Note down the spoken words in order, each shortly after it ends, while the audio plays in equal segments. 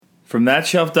From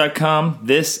thatshelf.com,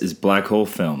 this is Black Hole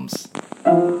Films.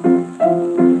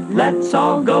 Let's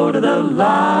all go to the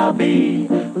lobby.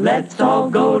 Let's all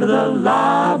go to the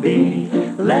lobby.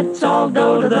 Let's all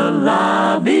go to the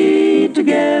lobby to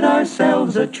get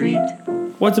ourselves a treat.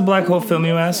 What's a black hole film,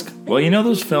 you ask? Well, you know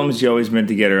those films you always meant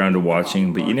to get around to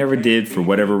watching, but you never did for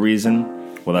whatever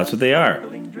reason? Well, that's what they are.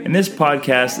 And this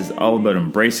podcast is all about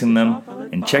embracing them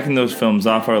and checking those films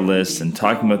off our lists and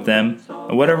talking about them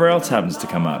and whatever else happens to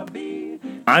come up.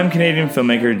 I'm Canadian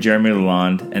filmmaker Jeremy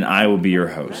Lalonde, and I will be your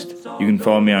host. You can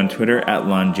follow me on Twitter at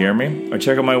LonJeremy, or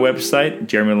check out my website,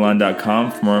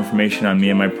 jeremylalonde.com, for more information on me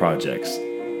and my projects.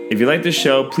 If you like the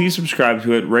show, please subscribe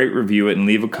to it, rate, review it, and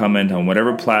leave a comment on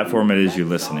whatever platform it is you're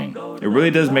listening. It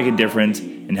really does make a difference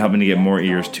in helping to get more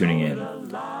ears tuning in.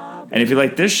 And if you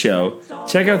like this show,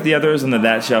 check out the others on the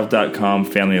thatshelf.com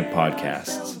family of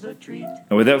podcasts.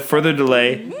 And without further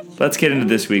delay, let's get into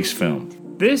this week's film.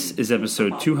 This is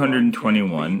episode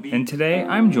 221, and today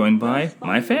I'm joined by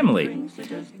my family.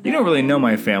 You don't really know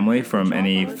my family from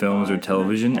any films or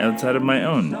television outside of my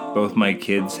own. Both my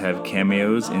kids have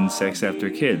cameos in Sex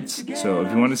After Kids, so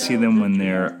if you want to see them when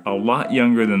they're a lot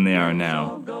younger than they are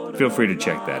now, feel free to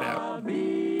check that out.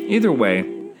 Either way,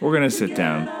 we're going to sit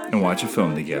down and watch a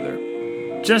film together.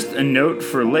 Just a note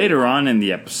for later on in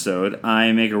the episode,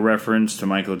 I make a reference to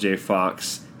Michael J.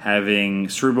 Fox having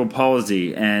cerebral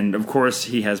palsy, and of course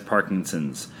he has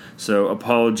Parkinson's. So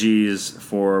apologies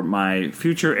for my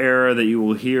future error that you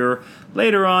will hear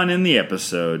later on in the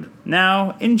episode.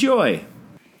 Now, enjoy!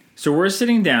 So we're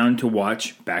sitting down to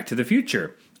watch Back to the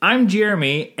Future. I'm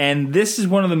Jeremy, and this is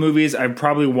one of the movies I've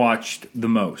probably watched the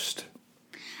most.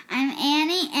 I'm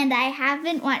Annie, and I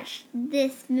haven't watched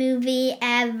this movie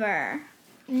ever.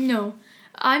 No,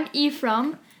 I'm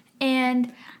Ephraim,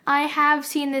 and I have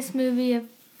seen this movie a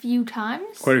few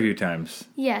times. Quite a few times.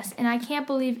 Yes, and I can't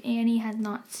believe Annie has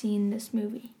not seen this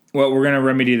movie. Well, we're going to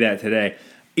remedy that today.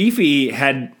 Ephraim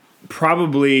had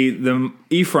probably the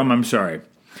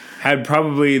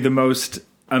most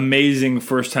amazing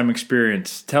first-time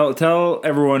experience. Tell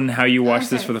everyone how you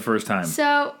watched this for the first time.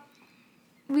 So,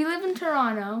 we live in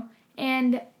Toronto,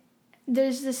 and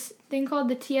there's this thing called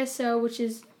the TSO, which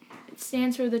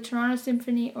stands for the Toronto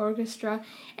Symphony Orchestra.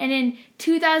 And in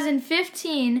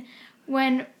 2015,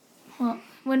 when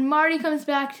Marty comes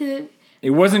back to... It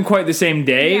wasn't quite the same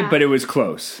day, but it was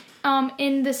close.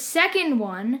 In the second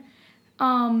one,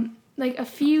 like a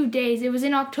few days, it was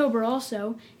in October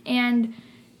also, and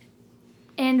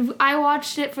I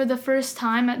watched it for the first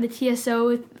time at the TSO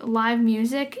with live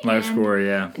music. Live score,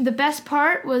 yeah. The best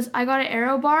part was I got an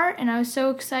Aero bar, and I was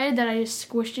so excited that I just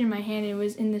squished it in my hand. It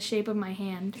was in the shape of my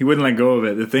hand. He wouldn't let go of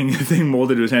it. The thing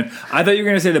molded to his hand. I thought you were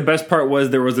going to say the best part was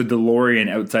there was a DeLorean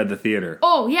outside the theater.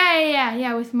 Oh,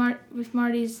 yeah, with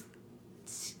Marty's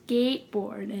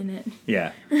skateboard in it.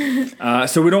 Yeah.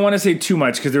 So we don't want to say too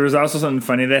much, because there was also something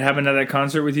funny that happened at that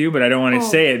concert with you, but I don't want to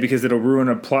say it because it'll ruin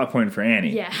a plot point for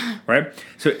Annie. Yeah. Right?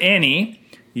 So Annie,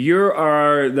 you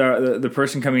are the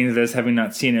person coming into this having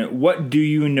not seen it. What do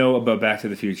you know about Back to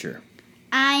the Future?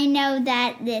 I know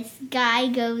that this guy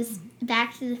goes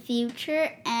back to the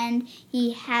future and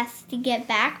he has to get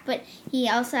back, but he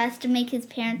also has to make his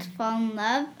parents fall in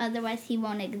love, otherwise he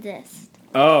won't exist.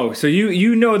 Oh, so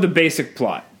you know the basic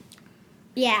plot.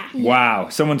 Yeah. Wow,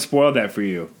 someone spoiled that for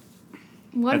you.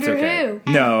 Wonder That's okay.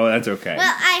 who? No, that's okay.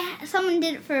 Well, someone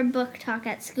did it for a book talk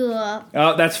at school.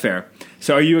 Oh, that's fair.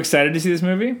 So are you excited to see this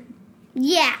movie?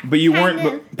 Yeah. But you weren't...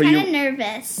 Kind of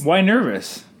nervous. Why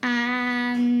nervous?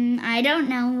 I don't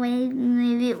know.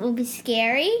 Maybe it will be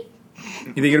scary.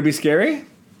 You think it'll be scary?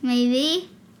 Maybe.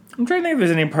 I'm trying to think if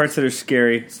there's any parts that are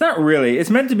scary. It's not really. It's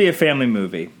meant to be a family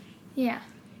movie. Yeah.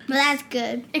 Well, that's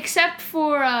good. Except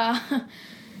for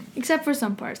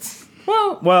some parts.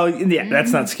 Well, yeah,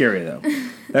 that's not scary, though.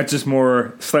 That's just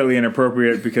more slightly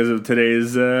inappropriate because of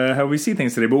today's, how we see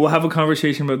things today. But we'll have a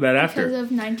conversation about that after. Because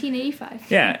of 1985.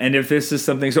 Yeah, and if this is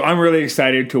something... So I'm really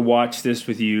excited to watch this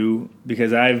with you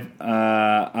because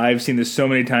I've seen this so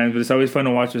many times, but it's always fun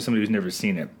to watch with somebody who's never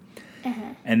seen it.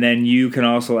 Uh-huh. And then you can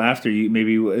also, after you,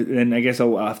 maybe... Then I guess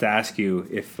I'll have to ask you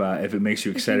if it makes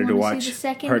you excited to watch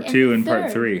part 2 and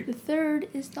part 3. The third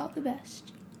is not the best.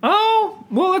 Oh,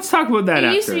 well, let's talk about that after.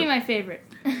 It used to be my favorite.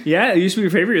 Yeah, it used to be your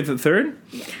favorite, the third?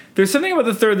 Yeah. There's something about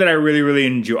the third that I really, really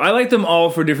enjoy. I like them all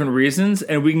for different reasons,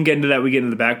 and we can get into that when we get into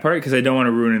the back part, because I don't want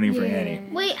to ruin anything for Annie.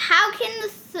 Wait, how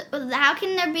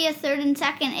can there be a third and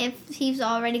second if he's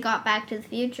already got Back to the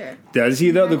Future? Does he,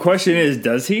 though? The question is,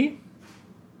 does he?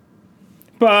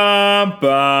 Bum,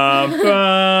 bum,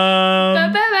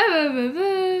 bum.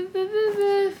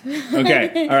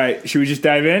 Okay, all right. Should we just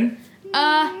dive in?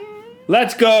 Uh,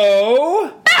 Let's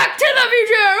go. Back to the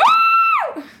Future! Woo!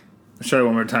 try it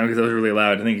one more time because that was really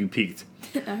loud. I think you peaked.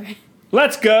 Alright.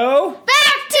 Let's go!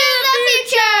 Back to the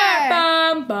future!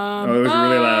 Bum, bum, Oh, it was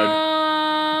really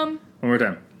loud. bum. One more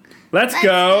time. Let's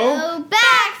go! Go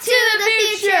back to the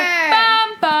future!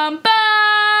 Bum, bum,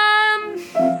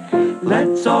 bum.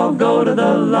 Let's all go to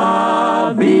the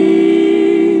lobby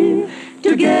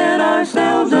to get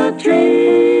ourselves a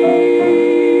treat.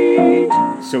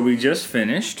 So we just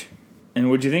finished. And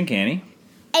what'd you think, Annie?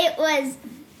 It was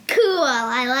cool.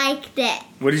 I liked it.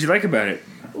 What did you like about it?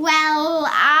 Well,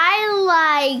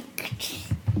 I liked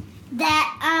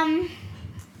that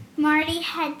Marty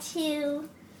had to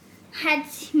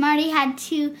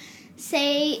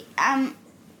say had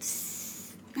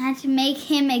to make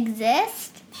him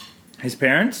exist. His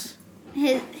parents?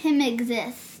 Him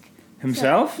exist.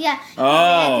 Himself? So, yeah. Oh.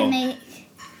 He had to make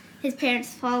his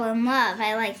parents fall in love.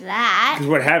 I like that. Because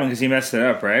what happened? Because he messed it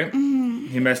up, right? Mm-hmm.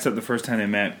 He messed up the first time they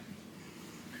met.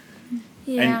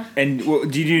 Yeah. And well,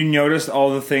 did you notice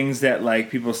all the things that like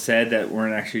people said that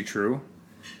weren't actually true?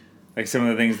 Like some of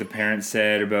the things the parents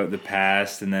said about the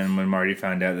past, and then when Marty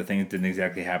found out, the things didn't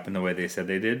exactly happen the way they said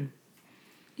they did.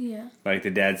 Yeah. Like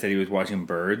the dad said he was watching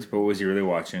birds, but what was he really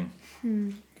watching?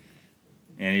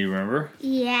 Annie, you remember?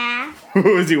 Yeah. What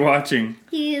was he watching?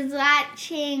 He was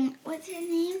watching, what's her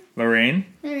name? Lorraine?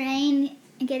 Lorraine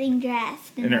getting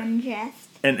dressed and And her- undressed.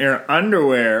 And her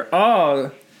underwear.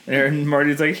 Oh. And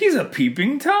Marty's like, he's a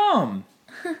peeping Tom.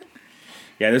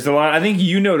 Yeah, there's a lot. I think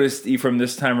you noticed from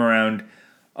this time around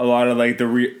a lot of like the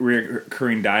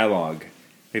recurring dialogue.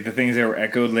 Like the things that were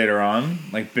echoed later on.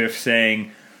 Like Biff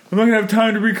saying, I'm not going to have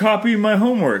time to recopy my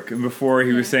homework. And before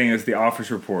he was saying it's the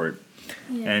office report.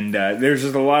 Yeah. And there's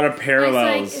just a lot of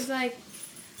parallels. It's like,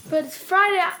 but it's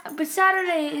Friday, but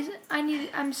Saturday is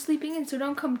I'm sleeping in, so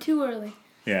don't come too early.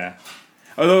 Yeah.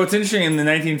 Although it's interesting, in the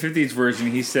 1950s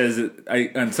version, he says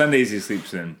that on Sundays he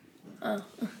sleeps in. Oh.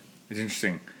 It's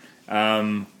interesting.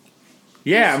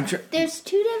 Yeah, There's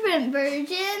two different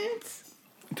versions.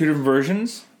 two different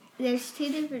versions. There's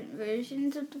two different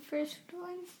versions of the first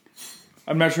one.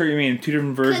 I'm not sure what you mean. Two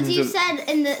different versions. Because you of...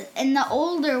 said in the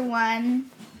older one,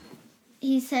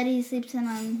 he said he sleeps in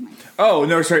on. Like, Oh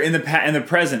no, sorry. In the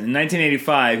present, in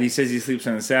 1985, he says he sleeps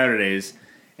on Saturdays,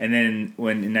 and then in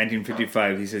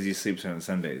 1955, he says he sleeps on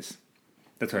Sundays.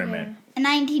 That's what I meant. in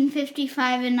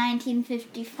 1955 and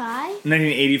 1955.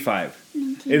 1985.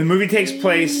 And the movie takes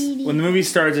place when the movie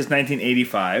starts. It's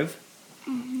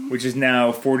 1985, which is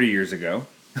now 40 years ago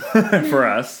for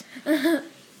us.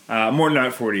 More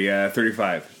not 40,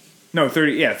 35. No,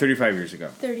 30. Yeah, 35 years ago.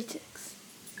 36.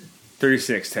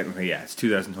 36 technically. Yeah, it's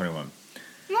 2021.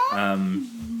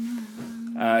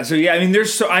 So yeah, I mean,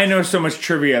 I know so much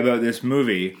trivia about this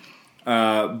movie,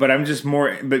 but I'm just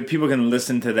more. But people can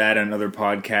listen to that on other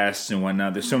podcasts and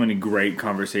whatnot. There's so many great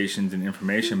conversations and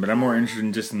information. But I'm more interested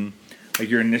in just in like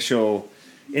your initial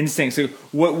instincts. So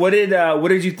what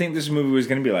did you think this movie was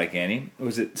going to be like, Annie?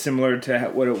 Was it similar to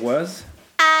what it was?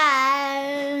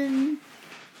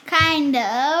 Kind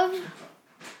of.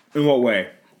 In what way?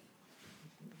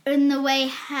 In the way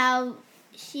how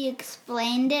she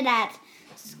explained it at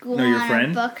school No, your on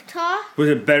friend? a book talk. Was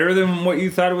it better than what you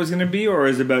thought it was going to be, or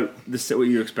is it about what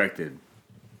you expected?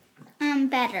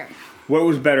 Better. What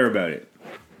was better about it?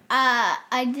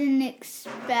 I didn't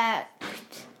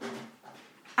expect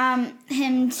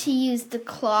him to use the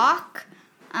clock,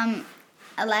 The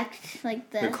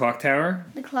the clock tower?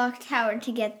 clock tower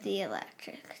to get the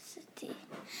electricity.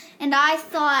 And I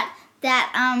thought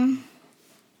that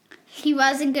he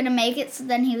wasn't gonna make it, so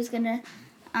then he was gonna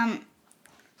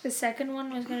The second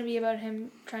one was going to be about him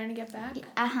trying to get back.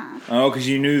 Oh, because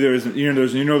you knew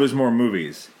there's more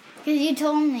movies. Because you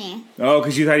told me. Oh,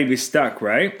 because you thought he'd be stuck,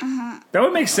 right? That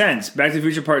would make sense. Back to the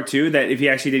Future Part 2, that if he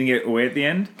actually didn't get away at the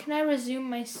end. Can I resume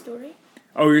my story?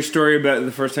 Oh, your story about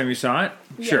the first time you saw it?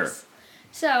 Sure. Yes.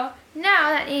 So, now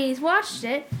that Annie's watched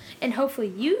it, and hopefully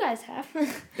you guys have.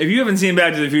 If you haven't seen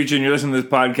Back to the Future and you're listening to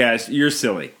this podcast, you're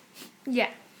silly. Yeah.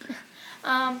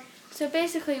 So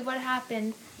basically what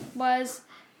happened was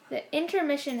the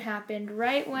intermission happened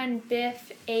right when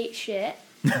Biff ate shit.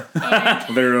 And,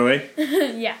 Literally.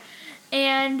 yeah.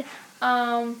 And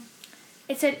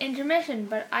it said intermission,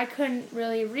 but I couldn't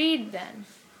really read then.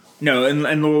 No, and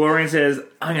Lorraine says,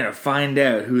 I'm going to find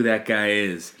out who that guy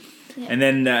is. Yeah. And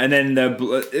then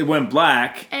it went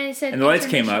black, And it said and the lights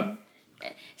came intermission.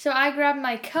 up. So I grabbed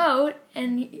my coat,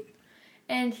 and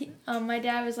my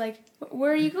dad was like,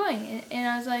 "Where are you going?" And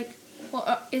I was like,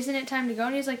 "Well, isn't it time to go?"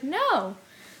 And he was like, "No."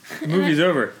 The movie's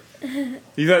over.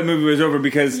 You thought the movie was over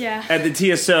because Yeah. at the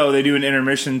TSO they do an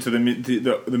intermission, so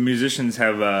the musicians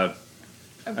have a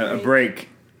break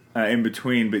in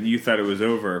between. But you thought it was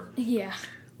over, Yeah.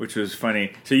 which was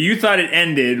funny. So you thought it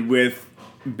ended with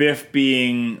Biff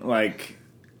being like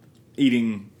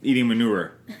eating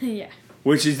manure, Yeah.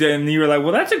 which is then you were like,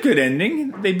 well, that's a good ending.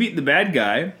 They beat the bad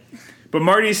guy, but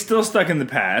Marty's still stuck in the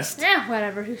past. Yeah,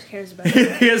 whatever. Who cares about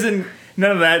it? He hasn't. None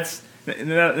of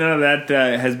that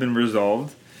has been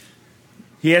resolved.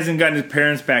 He hasn't gotten his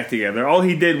parents back together. All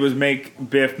he did was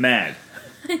make Biff mad.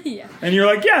 Yeah. And you're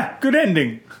like, yeah, good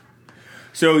ending.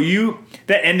 So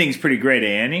that ending's pretty great,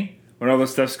 Annie? When all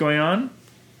this stuff's going on?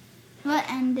 What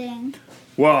ending?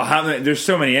 Well, there's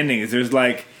so many endings. There's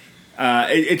like,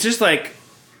 it's just like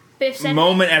Biff's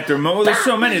moment after moment. There's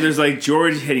so many. There's like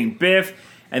George hitting Biff,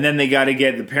 and then they got to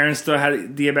get the parents still had to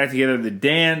get back together to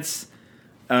dance.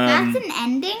 That's an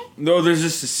ending? No, there's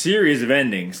just a series of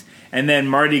endings, and then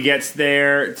Marty gets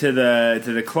there to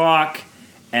the clock,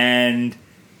 and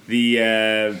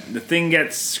the thing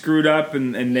gets screwed up,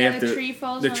 and they have to.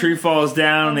 The tree falls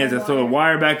down, and they have to throw the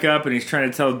wire back up, and he's trying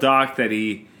to tell Doc that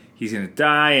he's gonna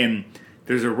die, and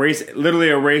there's literally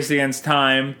a race against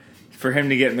time for him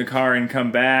to get in the car and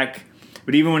come back.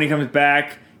 But even when he comes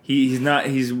back,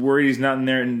 he's worried he's not in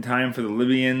there in time for the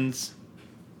Libyans.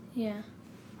 Yeah.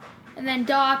 And then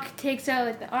Doc takes out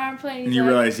like the arm plate. And you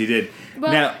realize he did.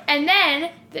 Well, now, and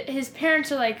then his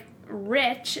parents are like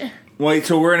rich. Well,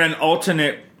 so we're in an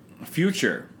alternate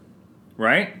future,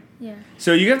 right? Yeah.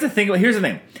 So you have to think about. Here's the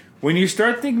thing: when you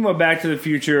start thinking about Back to the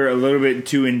Future a little bit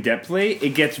too in depthly, it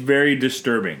gets very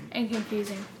disturbing And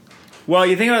confusing. Well,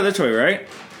 you think about it this way, right?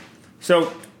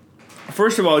 So,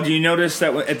 first of all, do you notice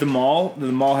that at the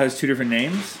mall has two different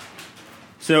names?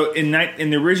 So in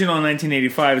the original in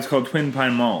 1985, it's called Twin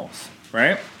Pine Malls,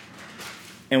 right?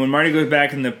 And when Marty goes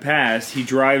back in the past, he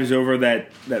drives over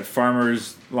that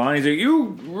farmer's lawn. He's like,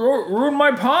 "You ruined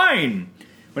my pine."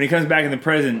 When he comes back in the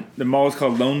present, the mall is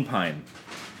called Lone Pine.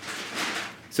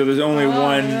 So there's only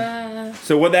one.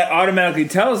 So what that automatically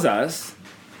tells us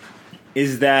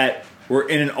is that we're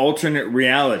in an alternate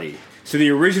reality. So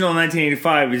the original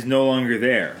 1985 is no longer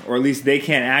there, or at least they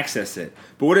can't access it.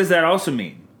 But what does that also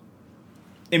mean?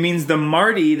 It means the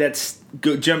Marty that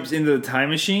jumps into the time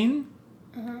machine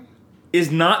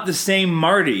is not the same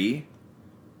Marty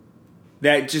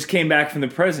that just came back from the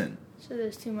present. So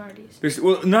there's two Martys.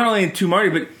 Well, not only two Marty,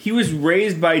 but he was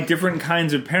raised by different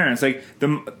kinds of parents. Like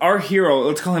our hero,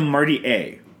 let's call him Marty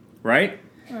A, right?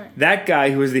 Right. That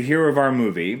guy who is the hero of our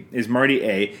movie is Marty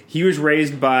A. He was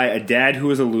raised by a dad who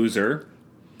was a loser,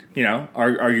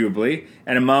 arguably,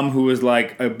 and a mom who was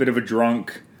like a bit of a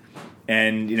drunk.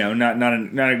 And,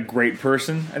 not a great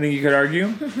person, I think you could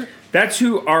argue. That's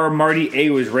who our Marty A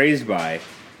was raised by.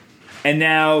 And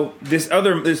now,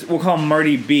 we'll call him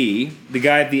Marty B, the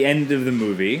guy at the end of the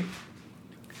movie.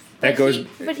 But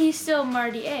he's still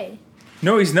Marty A.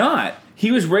 No, he's not. He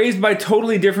was raised by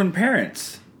totally different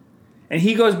parents. And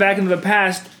he goes back into the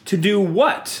past to do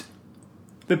what?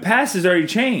 The past has already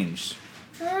changed.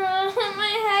 My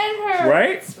head hurts.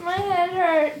 Right? My head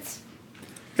hurts.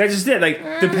 That's just it.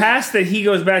 Like, the past that he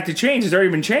goes back to change has already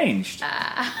been changed.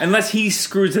 Unless he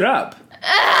screws it up.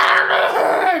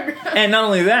 And not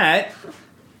only that,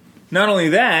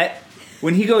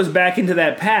 when he goes back into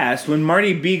that past, when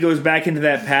Marty B goes back into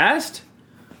that past,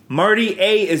 Marty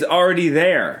A is already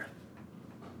there.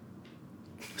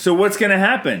 So what's going to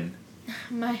happen?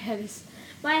 My head is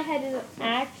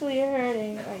actually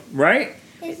hurting. Right?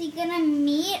 Is he gonna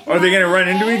meet? Are they going to run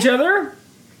into each other?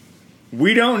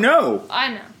 We don't know.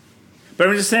 I know. But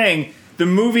I'm just saying, the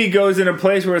movie goes in a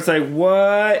place where it's like,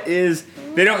 what is...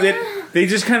 They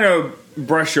just kind of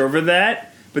brush over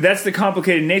that. But that's the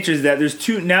complicated nature, is that there's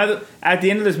two... Now, that at the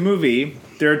end of this movie,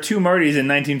 there are two Martys in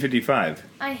 1955.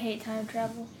 I hate time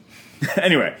travel.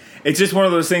 Anyway, it's just one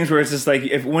of those things where it's just like,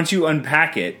 once you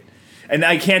unpack it... And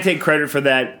I can't take credit for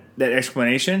that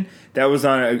explanation. That was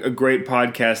on a great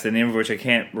podcast, the name of which I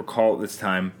can't recall at this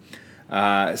time.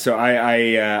 So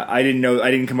I didn't know.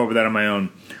 I didn't come up with that on my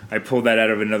own. I pulled that out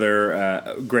of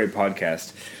another great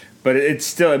podcast. But it's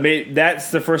still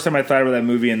that's the first time I thought about that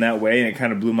movie in that way, and it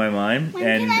kind of blew my mind.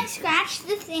 When can I scratch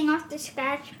the thing off the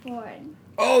scratch board?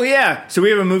 Oh yeah! So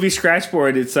we have a movie scratch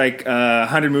board. It's like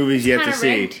 100 movies you have to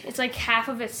see. Rigged. It's like half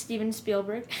of it Steven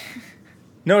Spielberg.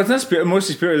 No, it's not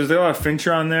mostly Spielberg. There's a lot of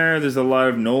Fincher on there. There's a lot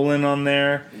of Nolan on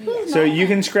there. So you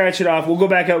can scratch it off. We'll go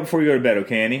back out before we go to bed,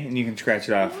 okay, Annie? And you can scratch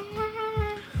it off.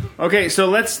 Okay, so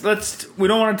let's. We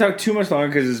don't want to talk too much longer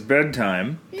because it's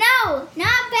bedtime. No, not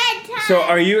bedtime. So,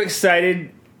 are you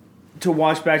excited to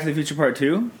watch Back to the Future Part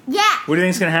 2? Yeah. What do you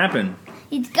think is going to happen?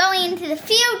 It's going into the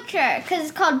future because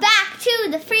it's called Back to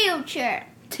the Future.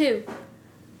 2.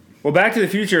 Well, Back to the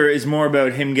Future is more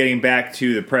about him getting back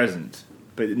to the present,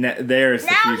 but there's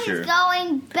the now future. He's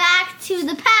going back to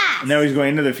the past. Now he's going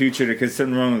into the future because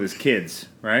something wrong with his kids,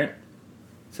 right?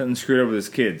 Something screwed up with his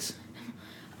kids.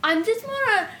 I just want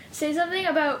to say something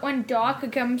about when Doc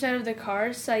comes out of the car.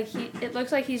 It's like it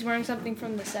looks like he's wearing something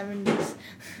from the 70s.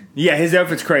 Yeah, his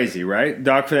outfit's crazy, right?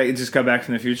 Doc for that just got back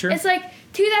from the future. It's like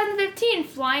 2015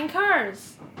 flying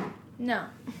cars. No.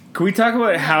 Can we talk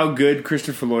about how good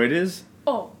Christopher Lloyd is?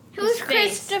 Oh, Who's his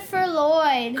face. Christopher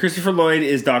Lloyd? Christopher Lloyd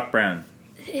is Doc Brown.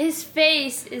 His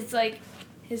face is like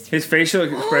His facial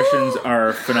expressions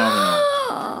are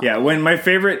phenomenal. Yeah, when my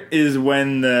favorite is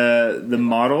when the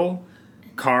model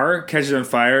car catches on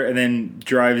fire and then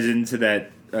drives into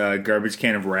that garbage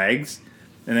can of rags,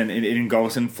 and then it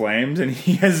engulfs in flames, and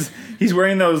he's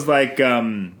wearing those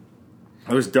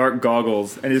those dark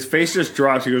goggles, and his face just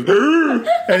drops. He goes, "Arr!"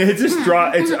 And it just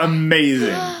drops. It's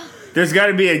amazing. There's got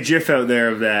to be a GIF out there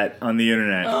of that on the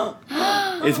internet.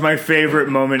 It's my favorite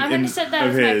moment I'm going to set that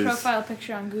of as his. my profile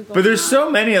picture on Google. But there's so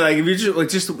many, like if you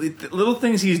just little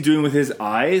things he's doing with his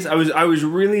eyes. I was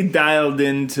really dialed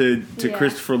into Yeah.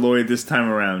 Christopher Lloyd this time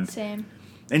around, Same.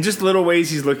 and just little ways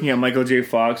he's looking at Michael J.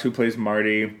 Fox, who plays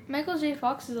Marty. Michael J.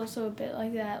 Fox is also a bit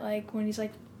like that, like when he's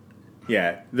like,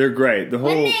 Yeah, they're great. The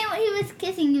When whole he was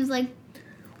kissing, he was like,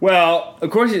 well,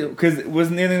 of course, because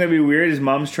wasn't the other thing that'd be weird? His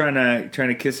mom's trying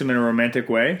to kiss him in a romantic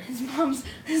way. his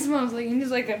mom's like,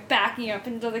 he's like backing up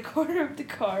into the corner of the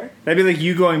car. That'd be like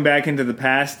you going back into the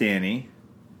past, Danny,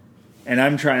 and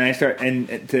I'm trying. I start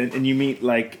and you meet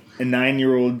like a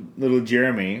 9-year-old little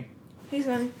Jeremy, He's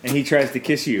going, and he tries to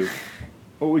kiss you.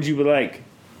 What would you be like?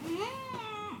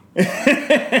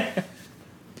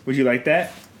 Would you like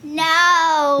that?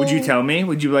 no. Would you tell me?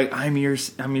 Would you be like, I'm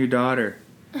your daughter?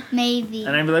 Maybe.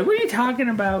 And I'd be like, what are you talking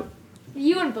about?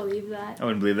 you wouldn't believe that. I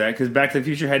wouldn't believe that, because Back to the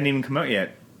Future hadn't even come out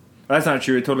yet. Well, that's not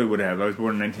true. It totally would have. I was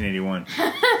born in 1981.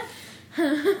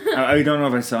 I don't know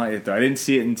if I saw it yet, though. I didn't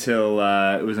see it until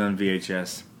it was on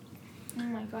VHS. Oh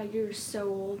my god, you're so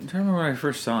old. I'm trying to remember when I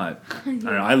first saw it. I don't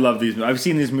know. I love these. I've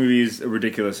seen these movies a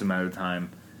ridiculous amount of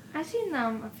time. I've seen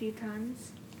them a few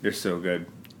times. They're so good.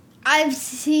 I've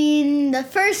seen the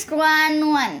first one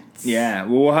once. Yeah.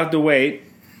 Well, we'll have to wait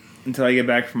until I get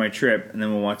back from my trip, and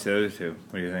then we'll watch the other two.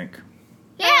 What do you think?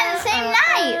 Yeah, the same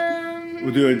night.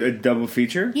 We'll do a double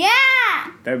feature? Yeah.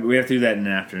 We have to do that in the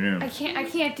afternoon. I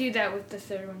can't do that with the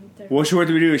third one. Well, what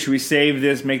do we do? Should we save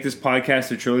this, make this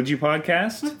podcast a trilogy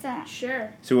podcast? What's that?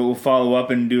 Sure. So we'll follow up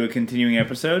and do a continuing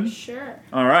episode? Sure.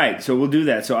 All right, so we'll do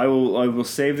that. So I will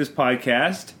save this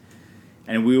podcast,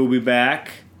 and we will be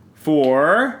back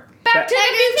for... Back to the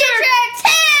Future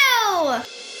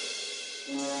 2!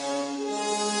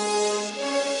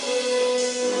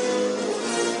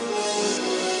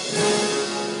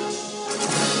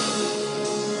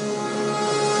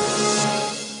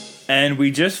 And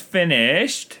we just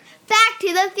finished... Back to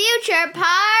the Future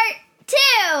Part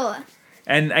 2!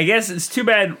 And I guess it's too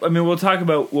bad. I mean, we'll talk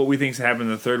about what we think's happened in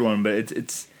the third one, but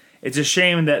it's a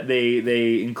shame that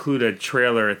they include a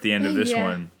trailer at the end of this Yeah.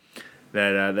 one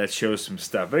that shows some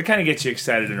stuff. But it kind of gets you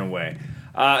excited in a way.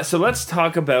 So let's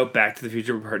talk about Back to the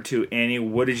Future Part 2. Annie,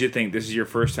 what did you think? This is your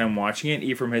first time watching it.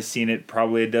 Ephraim has seen it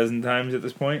probably a dozen times at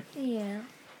this point. Yeah.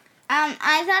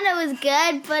 I thought it was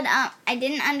good, but I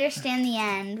didn't understand the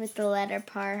end with the letter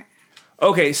part.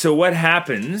 Okay, so what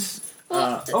happens?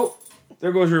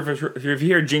 There goes Rufus. If you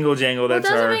hear jingle jangle, Well, it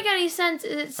that's doesn't our... make any sense.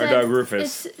 It's our dog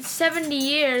Rufus. It's 70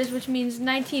 years, which means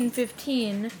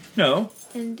 1915. No,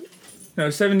 And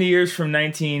 70 years from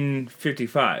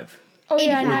 1955. oh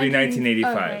yeah, It would be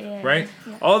 1985, okay, right?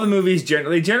 Yeah. All the movies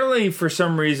generally, for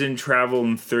some reason, travel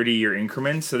in 30-year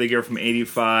increments. So they go from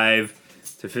 85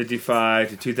 to 55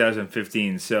 to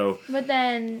 2015. So But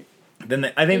then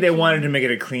I think they wanted to make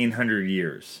it a clean 100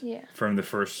 years Yeah. from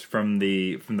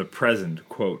the present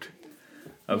quote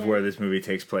of Yeah. where this movie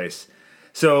takes place.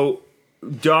 So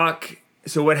Doc.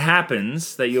 So what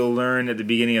happens that you'll learn at the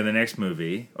beginning of the next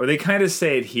movie, or they kind of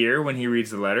say it here when he reads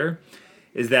the letter,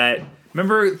 is that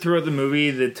remember throughout the movie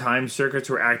the time circuits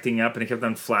were acting up and it kept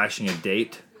on flashing a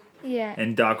date. yeah.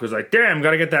 And Doc was like, damn,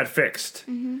 gotta get that fixed.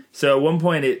 So at one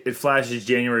point it flashes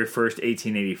January 1st,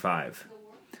 1885.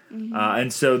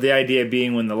 And so the idea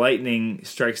being when the lightning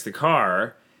strikes the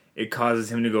car, it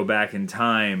causes him to go back in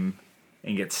time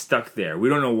and get stuck there. We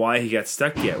don't know why he got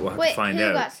stuck yet. We'll have to find who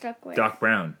out. got stuck where? Doc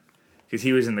Brown. Because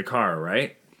he was in the car,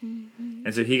 right?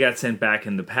 And so he got sent back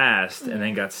in the past and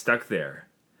then got stuck there.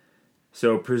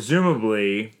 So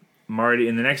presumably, Marty,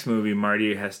 in the next movie,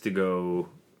 Marty has to go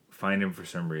find him for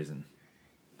some reason.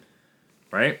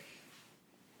 Right?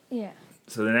 Yeah.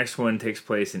 So the next one takes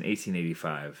place in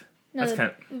 1885. No,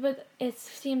 That's but it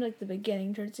seemed like the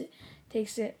beginning takes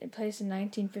it place in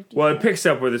 1950. Well, it picks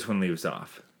up where this one leaves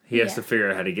off. He has Yeah. to figure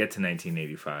out how to get to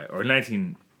 1985 or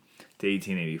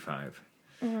 1885.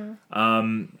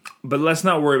 But let's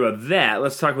not worry about that.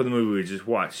 Let's talk about the movie we just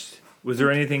watched. Was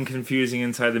there anything confusing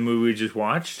inside the movie we just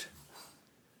watched?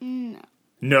 No.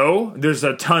 No? There's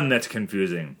a ton that's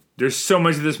confusing. There's so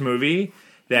much of this movie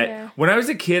that when I was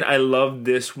a kid, I loved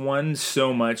this one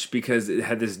so much because it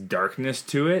had this darkness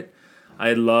to it.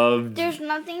 I loved... There's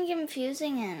nothing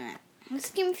confusing in it. It's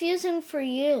confusing for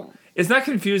you. It's not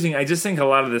confusing. I just think a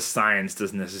lot of the science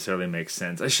doesn't necessarily make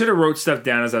sense. I should have wrote stuff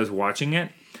down as I was watching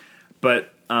it.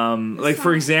 But, like,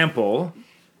 for example,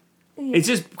 it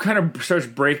just kind of starts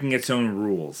breaking its own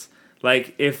rules.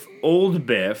 Like, if Old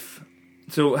Biff...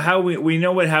 So how we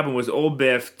know what happened was Old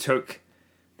Biff took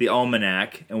the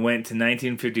almanac and went to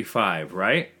 1955,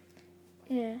 right?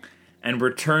 Yeah. And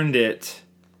returned it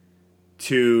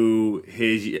to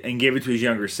and gave it to his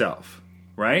younger self,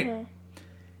 right? Okay.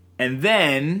 And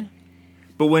then,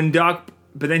 but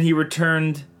then he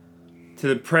returned to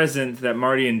the present that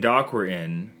Marty and Doc were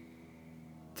in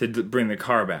to bring the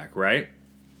car back, right?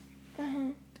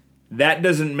 That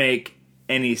doesn't make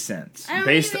any sense. I don't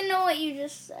even know what you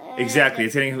just said. Exactly.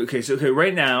 It's getting okay.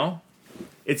 Right now,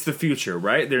 it's the future,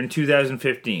 right? They're in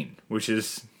 2015, which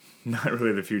is not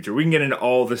really the future. We can get into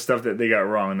all the stuff that they got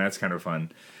wrong, and that's kind of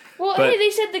fun. Well, But- hey, they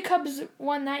said the Cubs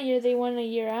won that year. They won a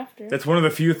year after. That's one of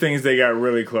the few things they got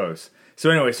really close. So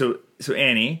anyway, so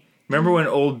Annie, remember when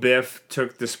Old Biff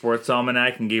took the sports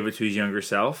almanac and gave it to his younger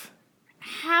self?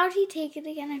 How'd he take it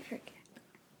again? I forget.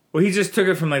 Well, he just took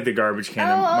it from like the garbage can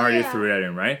and Marty yeah. threw it at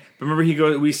him, right? But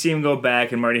remember, we see him go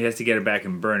back, and Marty has to get it back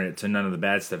and burn it, so none of the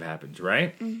bad stuff happens,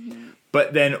 right? Mm-hmm.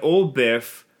 But then Old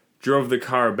Biff drove the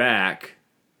car back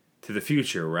to the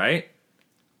future, right?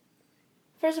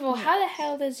 First of all, how the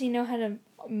hell does he know how to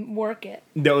work it?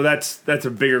 No, that's a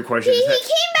bigger question. He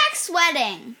came back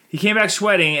sweating. He came back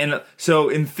sweating, and so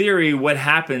in theory, what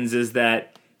happens is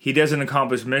that he does an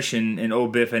accomplished mission, and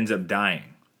Old Biff ends up dying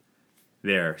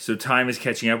there. So time is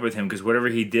catching up with him because whatever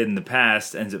he did in the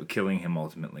past ends up killing him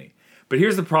ultimately. But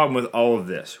here's the problem with all of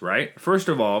this, right? First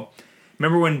of all,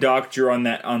 remember when Doc drew on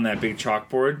that big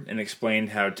chalkboard and explained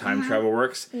how time travel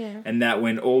works? Yeah. And that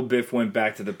when Old Biff went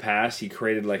back to the past, he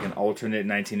created like an alternate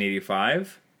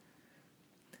 1985?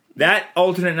 That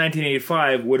alternate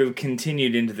 1985 would have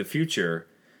continued into the future.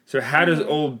 So how does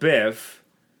Old Biff,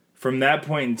 from that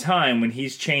point in time, when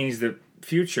he's changed the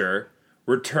future,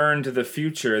 return to the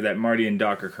future that Marty and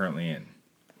Doc are currently in?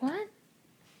 What?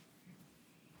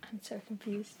 I'm so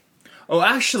confused. Oh,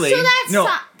 actually, So that's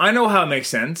no, I know how it makes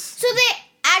sense. So they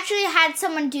actually had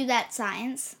someone do that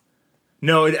science.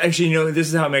 No, this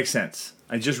is how it makes sense.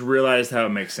 I just realized how it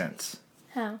makes sense.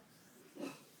 How?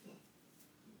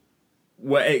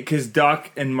 Because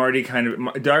Doc and Marty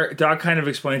Doc kind of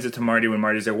explains it to Marty when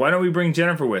Marty's like, why don't we bring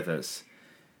Jennifer with us?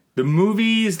 The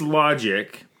movie's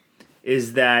logic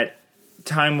is that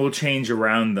time will change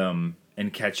around them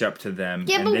and catch up to them.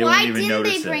 Yeah, and but they why won't even didn't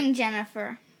notice they bring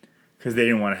Jennifer? Because they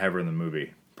didn't want to have her in the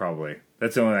movie, probably.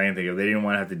 That's the only thing I can think of. They didn't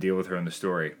want to have to deal with her in the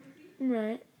story.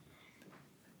 Right.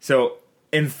 So,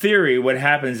 in theory, what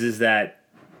happens is that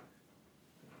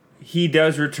he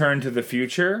does return to the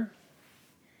future.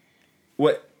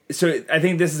 So I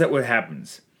think this is what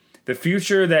happens. The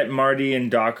future that Marty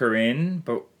and Doc are in,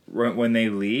 but when they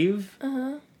leave,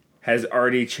 has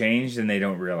already changed and they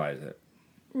don't realize it.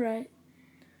 Right.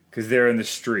 Because they're in the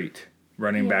street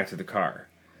running back to the car.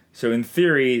 So in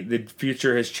theory, the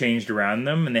future has changed around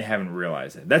them and they haven't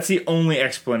realized it. That's the only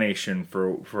explanation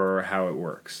for how it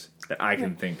works that I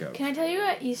can think of. Can I tell you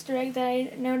an Easter egg that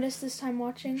I noticed this time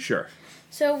watching? Sure.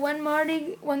 So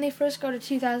when they first go to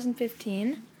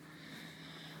 2015,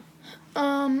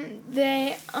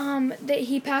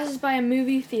 he passes by a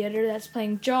movie theater that's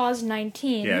playing Jaws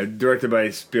 19. Yeah, directed by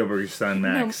Spielberg's son,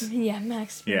 Max. No, yeah,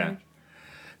 Max Spielberg. Yeah.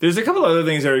 There's a couple other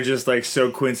things that are just like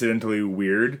so coincidentally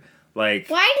weird. Like,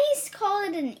 Why do you call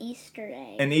it an Easter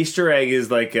egg? an Easter egg is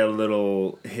like a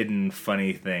little hidden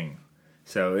funny thing.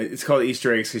 So it's called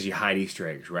Easter eggs because you hide Easter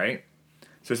eggs, right?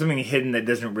 So something hidden that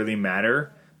doesn't really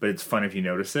matter, but it's fun if you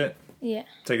notice it. Yeah.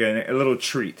 It's like a little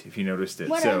treat if you noticed it.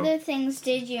 What so, other things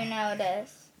did you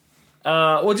notice?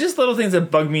 well, just little things that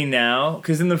bug me now.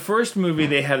 Because in the first movie,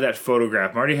 they have that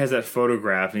photograph. Marty has that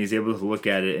photograph, and he's able to look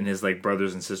at it, and his like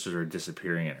brothers and sisters are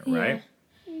disappearing in it, right?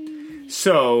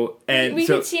 So We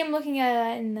could see him looking at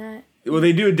that in that. well,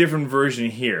 they do a different version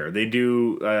here. They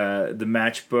do the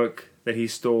matchbook that he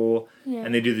stole,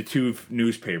 and they do the two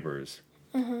newspapers.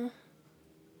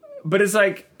 But it's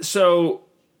like, so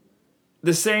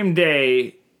the same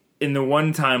day in the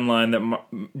one timeline that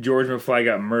George McFly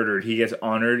got murdered, he gets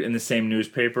honored in the same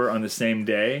newspaper on the same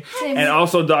day. And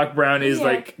also Doc Brown is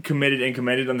like committed and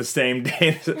commended on the same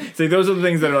day. It's like those are the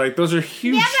things that are like, those are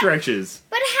huge stretches.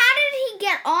 But how did he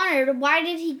get honored? What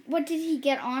did he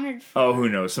get honored for? Oh, who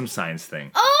knows? Some science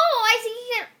thing. Oh, I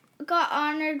think he got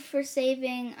honored for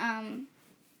saving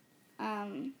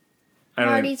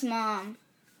Marty's mom.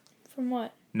 From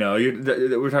what? No,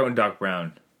 we're talking about Doc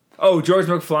Brown. Oh, George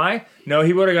McFly? No,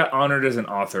 he would have got honored as an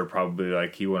author, probably.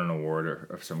 Like he won an award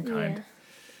of some kind. Yeah.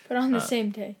 But on the same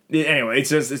day. Anyway, it's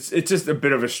just a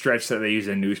bit of a stretch that they use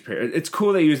a newspaper. It's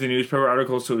cool they use the newspaper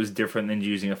article, so it was different than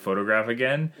using a photograph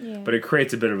again. Yeah. But it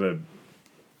creates a bit of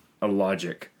a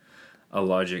logic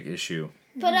issue.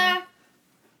 But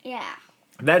yeah.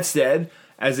 That said,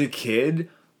 as a kid,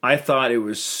 I thought it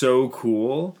was so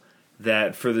cool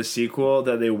that for the sequel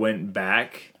that they went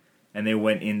back and they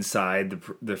went inside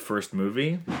the first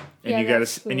movie,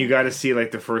 and you got to see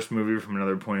like the first movie from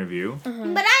another point of view. Uh-huh.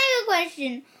 But I have a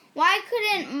question: why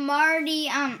couldn't Marty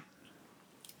have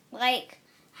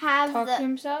talk to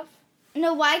himself?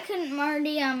 No, why couldn't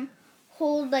Marty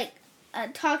hold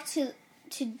talk to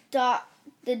Doc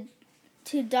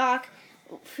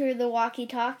through the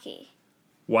walkie-talkie?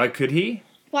 Why could he?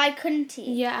 Why couldn't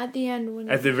he? Yeah, at the end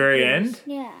at the very end.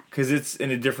 Yeah, because it's in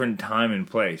a different time and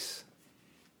place.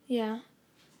 Yeah.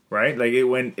 Right? Like it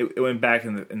went back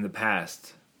in the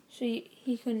past. So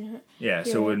he couldn't. Yeah,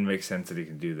 so it wouldn't make sense that he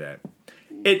could do that.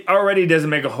 It already doesn't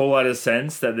make a whole lot of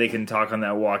sense that they can talk on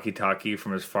that walkie-talkie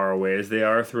from as far away as they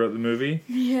are throughout the movie.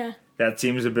 Yeah. That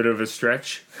seems a bit of a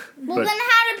stretch. Well, then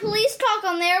how do police talk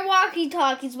on their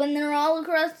walkie-talkies when they're all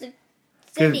across the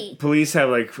city? Police have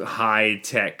like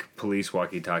high-tech police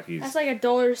walkie-talkies. That's like a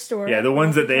dollar store. Yeah, the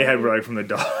ones that they had were like from the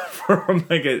dollar from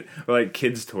like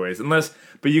kids' toys.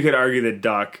 But you could argue that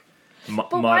Doc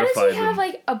modified them. Why does he have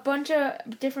like a bunch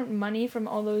of different money from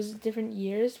all those different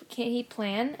years? Can't he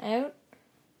plan out?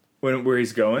 Where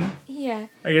he's going? Yeah.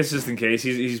 I guess just in case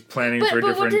he's planning for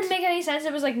different. But what didn't make any sense?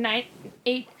 It was like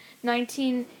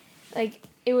 19 like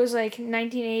it was like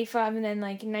 1985 and then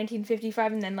like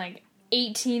 1955 and then like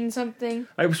 18 something.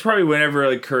 It was probably whenever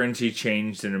like currency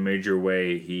changed in a major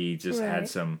way. He just had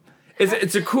some.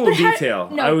 It's a cool detail.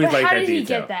 I always like that detail. How did he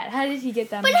get that? How did he get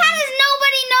that? But how does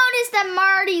nobody notice that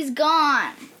Marty's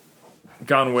gone?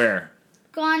 Gone where?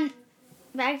 Gone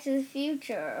back to the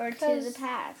future or to the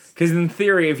past. Because in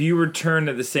theory, if you returned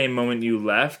at the same moment you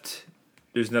left,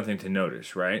 there's nothing to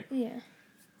notice, right? Yeah.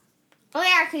 Oh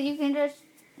yeah, because you can just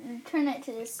turn it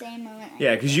to the same moment.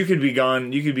 Yeah, because you could be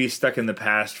gone. You could be stuck in the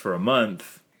past for a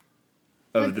month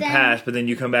of the past, but then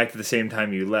you come back to the same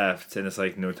time you left, and it's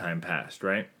like no time passed,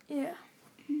 right? Yeah.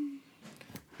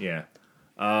 Yeah.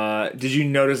 Did you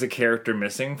notice a character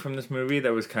missing from this movie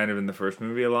that was kind of in the first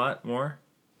movie a lot more?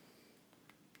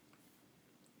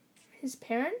 His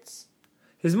parents?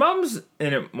 His mom's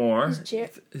in it more.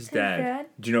 His dad.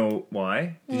 Do you know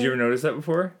why? Did you ever notice that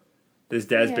before? His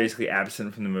dad's basically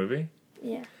absent from the movie?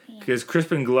 Yeah. Because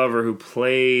Crispin Glover, who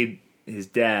played his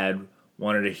dad,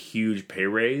 wanted a huge pay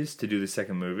raise to do the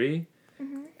second movie,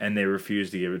 and they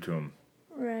refused to give it to him.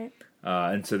 Right.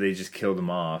 And so they just killed him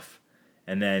off.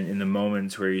 And then in the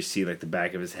moments where you see like the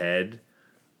back of his head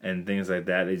and things like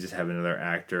that, they just have another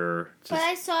actor But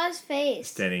I saw his face.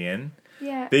 standing in.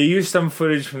 Yeah. They used some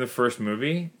footage from the first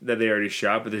movie that they already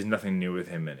shot, but there's nothing new with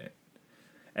him in it.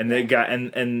 And they got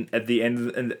and at the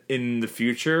end and in the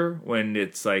future when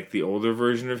it's like the older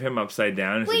version of him upside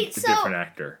down, it's a different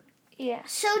actor. Yeah.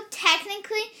 So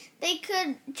technically, they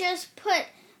could just put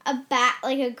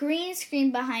a green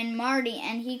screen behind Marty,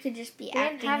 and he could just be acting. They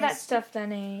didn't have that stuff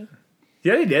done, eh?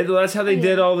 Yeah, they did. Well, that's how they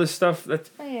did all this stuff.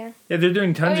 Yeah, they're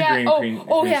doing tons of green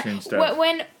screen stuff.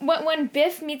 When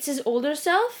Biff meets his older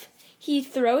self, he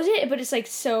throws it, but it's like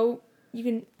so you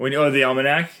can. The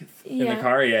almanac in the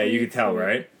car, you could tell,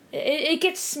 right? It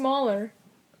gets smaller.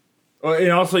 Well,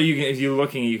 and also if you're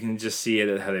looking, you can just see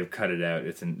it how they've cut it out.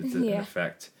 It's an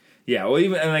effect. Yeah, well,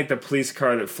 even like the police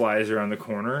car that flies around the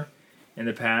corner in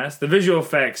the past, the visual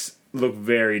effects look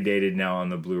very dated now on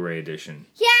the Blu-ray edition.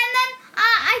 Yeah, and then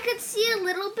I could see a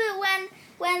little bit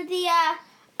when the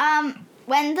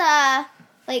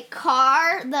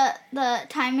car, the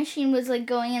time machine was like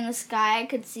going in the sky. I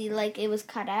could see like it was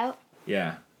cut out.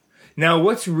 Yeah. Now,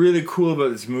 what's really cool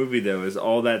about this movie, though, is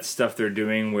all that stuff they're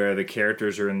doing where the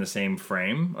characters are in the same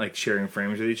frame, like sharing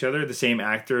frames with each other. The same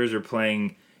actors are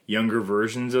playing younger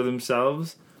versions of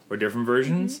themselves or different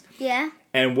versions. Mm-hmm. Yeah.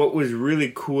 And what was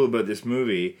really cool about this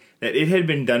movie, that it had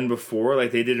been done before.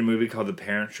 Like, they did a movie called The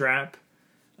Parent Trap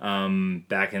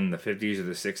back in the 50s or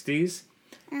the 60s.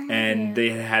 and they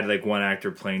had like one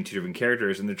actor playing two different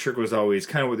characters, and the trick was always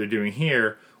kind of what they're doing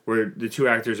here, where the two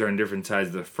actors are on different sides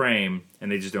of the frame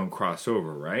and they just don't cross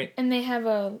over, right? And they have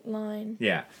a line.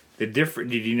 Yeah. Did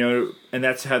you know? And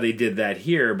that's how they did that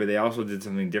here, but they also did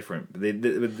something different.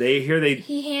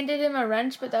 He handed him a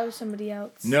wrench, but that was somebody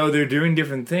else. No, they're doing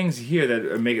different things here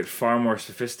that make it far more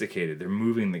sophisticated. They're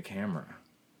moving the camera.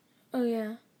 Oh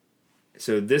yeah.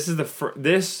 So this is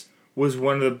this was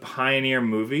one of the pioneer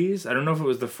movies. I don't know if it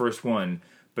was the first one,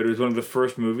 but it was one of the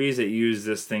first movies that used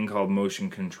this thing called motion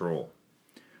control,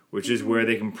 which is where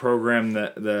they can program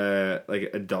the like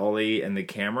a dolly and the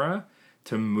camera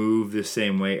to move the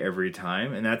same way every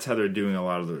time, and that's how they're doing a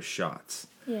lot of those shots.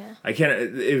 Yeah.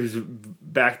 It was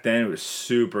back then. It was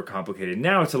super complicated.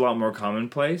 Now it's a lot more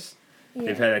commonplace. Yeah.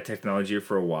 They've had that technology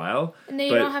for a while. And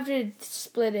you don't have to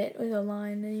split it with a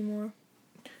line anymore.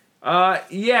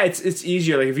 Yeah, it's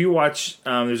easier. Like if you watch,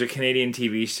 there's a Canadian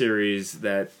TV series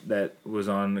that was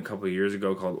on a couple of years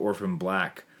ago called Orphan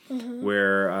Black,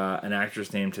 where an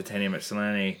actress named Tatiana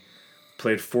Maslany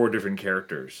played 4 different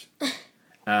characters.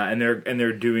 And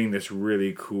they're doing this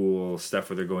really cool stuff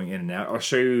where they're going in and out. I'll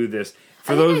show you this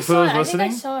for those listening. I think I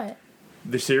saw it.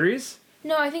 The series?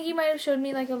 No, I think you might have showed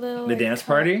me like a little. The dance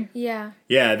party? Yeah.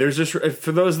 Yeah, there's just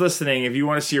for those listening. If you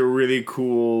want to see a really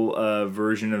cool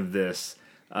version of this,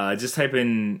 just type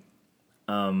in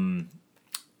Orphan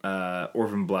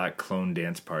Black clone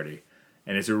dance party.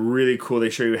 And it's a really cool.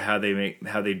 They show you how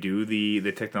they do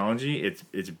the technology.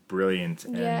 It's brilliant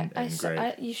and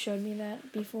great. You showed me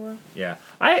that before. Yeah,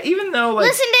 even though like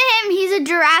listen to him. He's a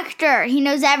director. He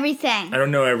knows everything. I don't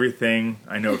know everything.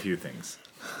 I know a few things.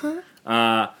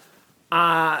 So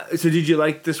did you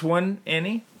like this one,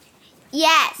 Annie?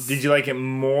 Yes. Did you like it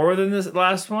more than this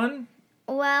last one?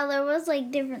 Well, there was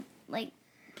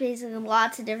basically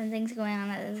lots of different things going on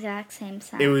at the exact same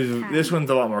time. This one's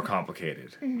a lot more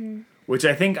complicated. Mm-hmm. Which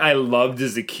I think I loved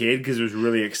as a kid because it was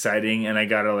really exciting, and I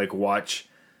got to watch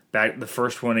back the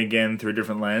first one again through a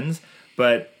different lens.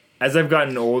 But as I've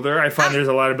gotten older, I find there's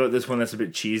a lot about this one that's a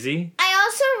bit cheesy. I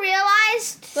also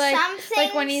realized some things.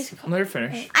 Like when he's... Let her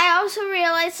finish. I also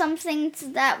realized some things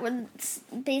that were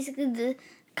basically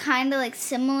kind of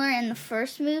similar in the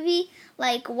first movie.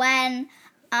 Like when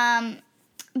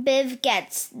Biv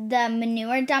gets the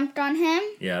manure dumped on him.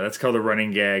 Yeah, that's called a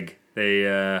running gag. They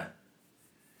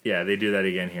do that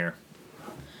again here.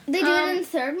 They do it in the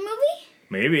third movie?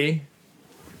 Maybe.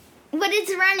 But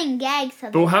it's a running gag.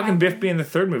 So but how can Biff be in the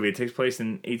third movie? It takes place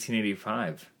in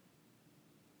 1885.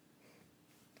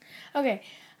 Okay.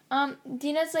 Do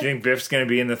you know do you think Biff's going to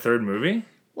be in the third movie?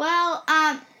 Well,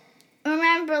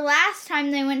 remember last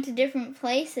time they went to different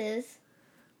places.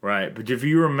 Right, but if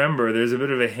you remember, there's a bit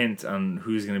of a hint on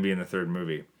who's going to be in the third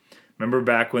movie. Remember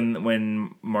back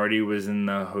when Marty was in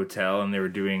the hotel and they were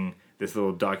doing this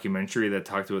little documentary that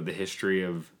talked about the history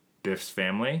of Biff's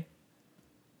family?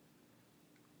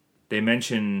 They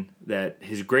mention that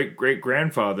his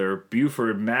great-great-grandfather,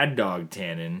 Buford Mad Dog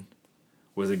Tannen,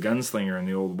 was a gunslinger in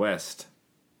the Old West.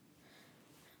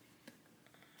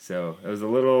 So it was a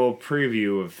little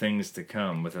preview of things to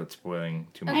come without spoiling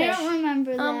too much. I don't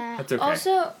remember that. That's okay.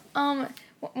 Also,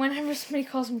 whenever somebody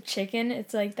calls him chicken,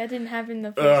 it's like that didn't happen in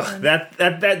the first one.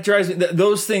 That drives me.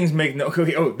 Those things make no.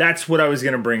 Okay, that's what I was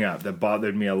gonna bring up. That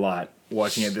bothered me a lot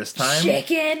watching it this time.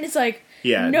 Chicken. It's like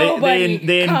nobody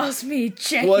they calls me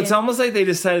chicken. Well, it's almost like they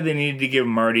decided they needed to give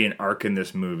Marty an arc in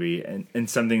this movie and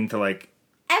something to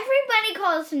Everybody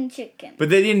calls him chicken. But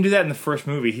they didn't do that in the first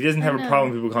movie. He doesn't have a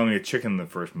problem with people calling him a chicken in the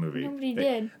first movie. Nobody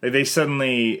did. They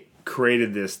suddenly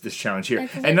created this challenge here.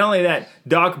 And not only that,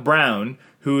 Doc Brown,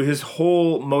 who his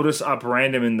whole modus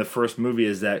operandum in the first movie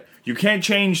is that you can't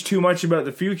change too much about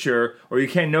the future, or you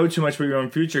can't know too much about your own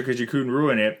future because you couldn't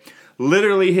ruin it.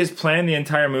 Literally, his plan the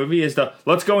entire movie is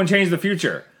let's go and change the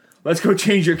future. Let's go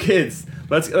change your kids.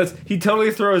 He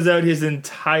totally throws out his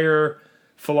entire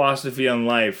philosophy on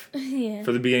life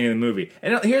for the beginning of the movie.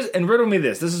 And riddle me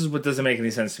this. This is what doesn't make any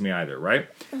sense to me either, right?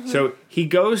 Uh-huh. So he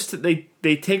goes to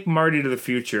they take Marty to the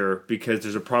future because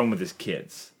there's a problem with his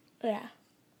kids. Yeah.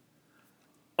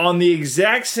 On the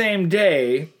exact same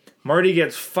day, Marty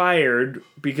gets fired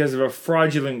because of a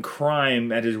fraudulent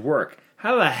crime at his work.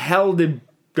 How the hell did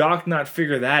Doc not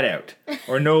figure that out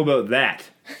or know about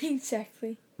that?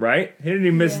 Exactly. Right? He didn't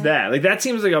even miss that. That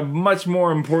seems like a much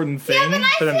more important thing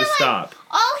for them to stop.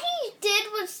 All he did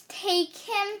was take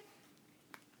him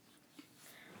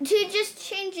to just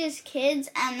change his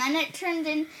kids, and then it turned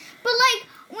in. But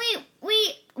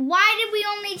why did we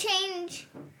only change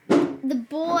the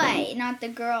boy, not the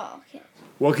girl?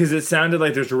 Well, because it sounded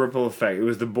like there's a ripple effect. It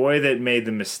was the boy that made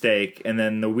the mistake, and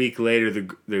then the week later,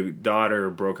 the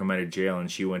daughter broke him out of jail, and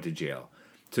she went to jail.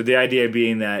 So the idea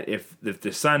being that if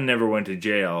the son never went to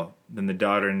jail, then the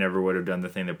daughter never would have done the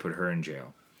thing that put her in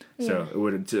jail. So it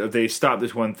would, if they stop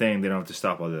this one thing, they don't have to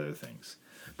stop all the other things.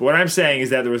 But what I'm saying is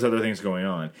that there was other things going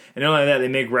on. And not only that, they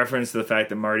make reference to the fact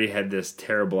that Marty had this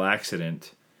terrible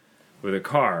accident with a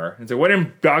car. And so why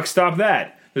didn't Doc stop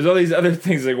that? There's all these other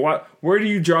things. Like, what? Where do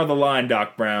you draw the line,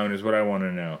 Doc Brown, is what I want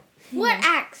to know. What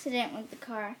accident with the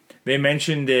car? They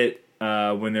mentioned it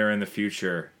when they were in the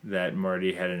future, that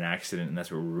Marty had an accident, and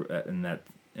that's what, and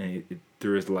it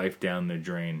threw his life down the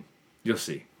drain. You'll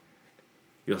see.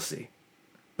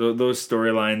 Those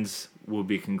storylines will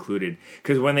be concluded.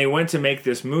 Because when they went to make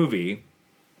this movie,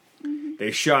 they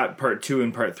shot part 2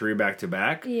 and part 3 back to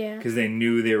back. Yeah. Because they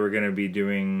knew they were going to be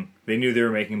they knew they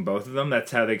were making both of them.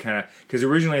 That's how they kind of, because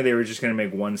originally they were just going to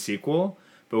make one sequel,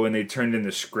 but when they turned in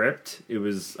the script, it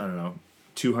was, I don't know,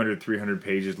 200, 300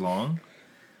 pages long.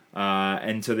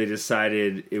 And so they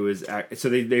decided it was, so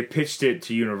they pitched it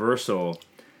to Universal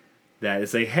that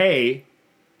it's like, hey,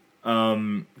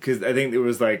 because I think it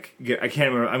was like, I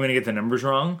can't remember, I'm going to get the numbers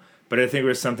wrong, but I think it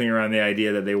was something around the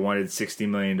idea that they wanted $60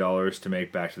 million to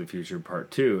make Back to the Future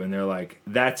Part 2. And they're like,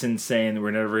 that's insane.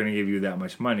 We're never going to give you that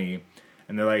much money.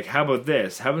 And they're like, how about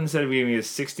this? How about instead of giving us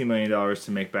 $60 million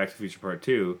to make Back to the Future Part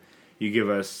 2, you give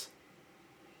us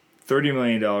 $30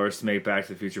 million to make Back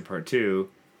to the Future Part 2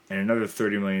 and another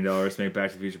 $30 million to make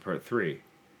Back to the Future Part 3.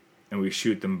 And we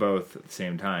shoot them both at the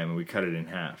same time and we cut it in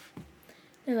half.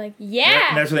 They're like,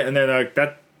 yeah! And they're like,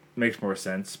 that makes more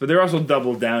sense. But they're also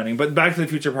double downing. But Back to the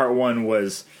Future Part 1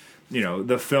 was,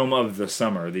 the film of the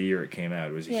summer, the year it came out.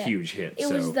 It was a huge hit.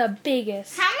 It was the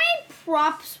biggest. How many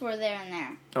props were there in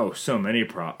there? Oh, so many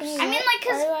props. I mean, like,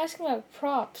 why are you asking about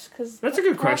props? Because that's a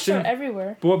good question. Props are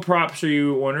everywhere. But what props are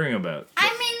you wondering about?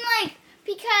 I mean, like,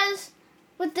 because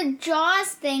with the Jaws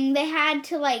thing, they had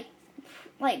to, like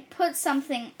put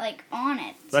something, like, on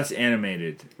it. That's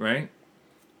animated, right?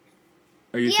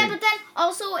 But then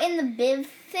also in the Biv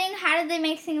thing, how did they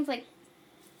make things, like,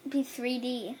 be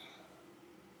 3D?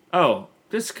 Oh,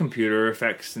 just computer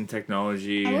effects and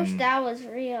technology. I wish that was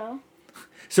real.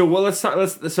 So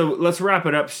let's wrap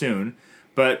it up soon.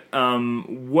 But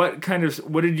what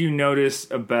did you notice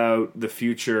about the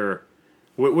future?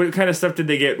 What kind of stuff did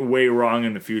they get way wrong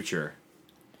in the future?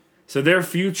 So their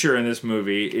future in this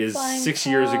movie is Flying 6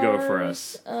 years ago for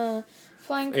us.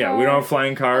 Flying cars. Yeah, we don't have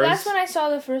flying cars. Well, that's when I saw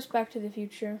the first Back to the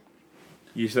Future.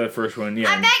 You saw the first one, yeah.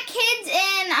 I bet kids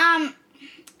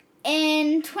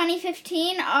in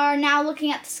 2015 are now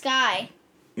looking at the sky.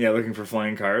 Yeah, looking for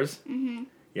flying cars. Mm-hmm.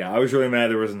 Yeah, I was really mad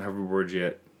there wasn't hoverboards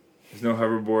yet. There's no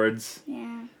hoverboards.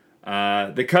 Yeah.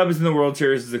 The Cubs in the World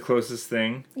Series is the closest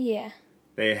thing Yeah.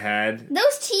 they had.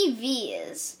 Those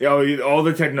TVs. Yeah, all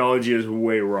the technology is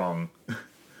way wrong.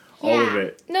 All of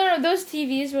it. No, those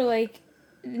TVs were like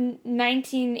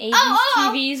 1980s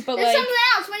TVs, but there's like something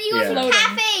else. When you go to floating.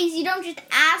 cafes, you don't just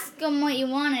ask them what you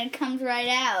want and it comes right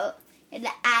out. It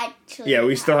actually. Yeah,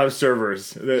 we still have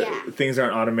servers. Yeah. Things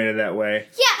aren't automated that way.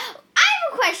 Yeah, I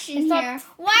have a question here.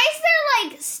 Why is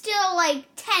there still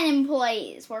 10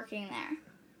 employees working there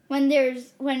when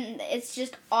it's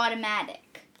just automatic?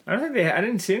 I don't think I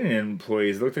didn't see any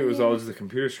employees. It looked like it was all just the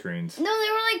computer screens. No,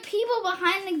 there were people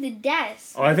behind the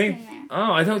desk. Oh, I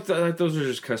thought those were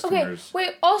just customers. Okay,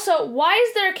 wait, also, why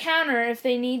is there a counter if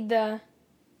they don't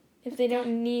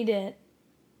need it?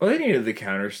 Well, they needed the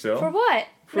counter still. For what?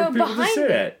 For people to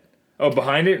sit at. Oh,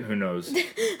 behind it? Who knows?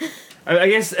 I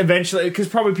guess eventually, because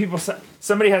probably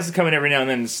somebody has to come in every now and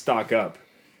then and stock up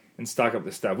the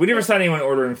stuff. We never saw anyone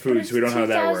ordering food, so we don't know how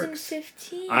that works.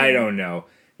 2015. I don't know.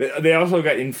 They also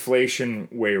got inflation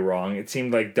way wrong. It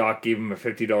seemed like Doc gave him a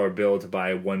 $50 bill to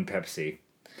buy one Pepsi.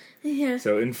 Yeah.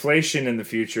 So inflation in the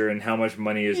future and how much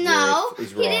money is No, worth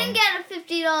is he wrong. didn't get a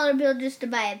 $50 bill just to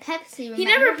buy a Pepsi. Remember? He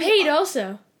never paid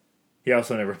also. He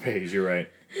also never pays, you're right.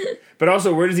 But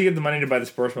also, where does he get the money to buy the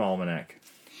Sportsman Almanac?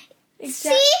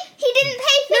 See? He didn't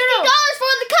pay $50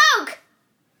 for the Coke!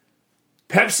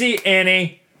 Pepsi,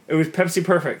 Annie. It was Pepsi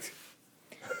Perfect.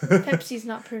 Pepsi's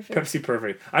not perfect. Pepsi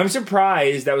Perfect. I'm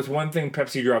surprised that was one thing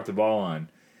Pepsi dropped the ball on.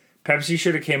 Pepsi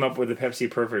should have came up with a Pepsi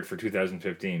Perfect for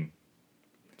 2015.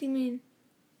 What do you mean?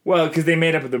 Well, because they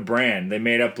made up the brand. They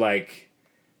made up like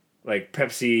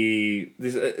Pepsi.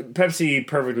 Pepsi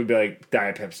Perfect would be like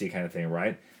Diet Pepsi kind of thing,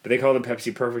 right? But they called it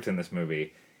Pepsi Perfect in this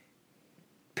movie.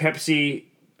 Pepsi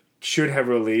should have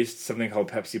released something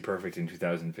called Pepsi Perfect in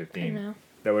 2015. I know.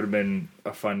 That would have been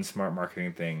a fun, smart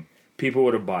marketing thing. People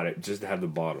would have bought it just to have the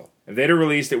bottle. If they'd have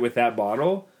released it with that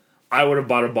bottle, I would have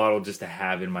bought a bottle just to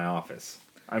have in my office.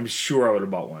 I'm sure I would have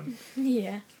bought one.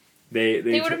 Yeah. They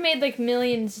would have made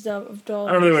millions of dollars.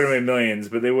 I don't know if they would have made millions,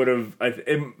 but they would have.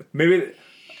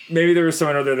 maybe there was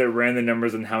someone out there that ran the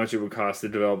numbers on how much it would cost to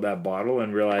develop that bottle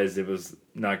and realized it was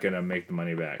not going to make the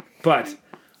money back. But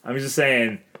I'm just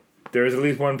saying, there was at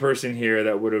least one person here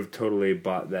that would have totally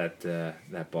bought that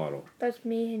bottle. That's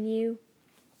me and you.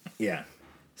 Yeah.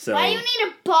 So Why do you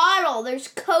need a bottle? There's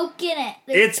Coke in it.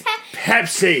 There's it's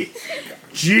Pepsi.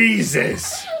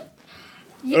 Jesus.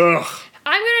 Ugh.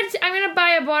 I'm gonna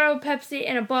buy a bottle of Pepsi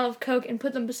and a bottle of Coke and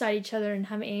put them beside each other and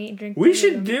have Annie drink. We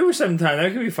should do sometime.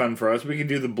 That could be fun for us. We could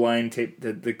do the blind tape.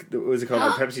 The what was it called?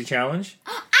 The Pepsi challenge.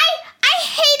 I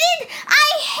hated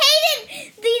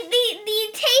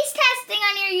the taste testing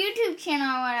on your YouTube channel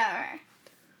or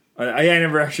whatever. I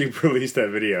never actually released that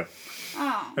video.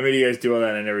 Oh. I made you guys do all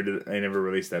that, and I never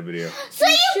released that video. So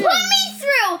you put me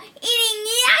through eating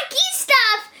yucky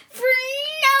stuff for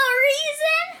no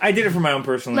reason? I did it for my own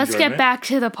personal Let's enjoyment. get back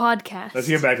to the podcast. Let's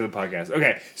get back to the podcast.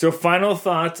 Okay, so final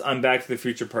thoughts on Back to the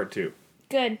Future Part 2.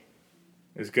 Good.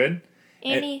 Is good?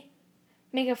 Annie,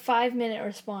 make a 5-minute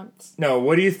response. No,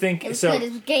 what do you think? It's So, good,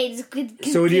 it's good, it's good.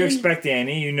 so what do you expect,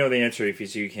 Annie? You know the answer if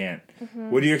you can't.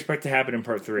 What do you expect to happen in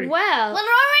Part 3? Well, Well, it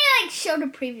already showed a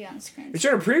preview on screen. It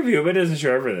showed a preview, but it doesn't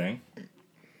show everything.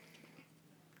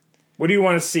 What do you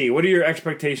want to see? What are your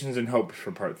expectations and hopes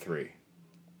for Part 3?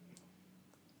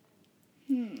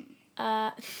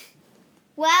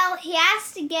 Well, he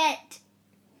has to get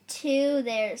to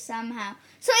there somehow.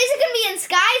 So is it going to be in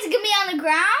sky? Is it going to be on the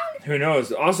ground? Who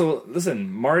knows? Also,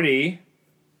 listen, Marty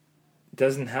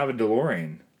doesn't have a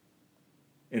DeLorean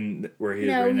in where he is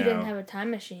no, right he now. didn't have a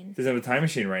time machine. Doesn't have a time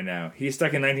machine right now. He's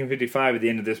stuck in 1955 at the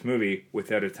end of this movie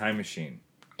without a time machine.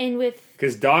 And with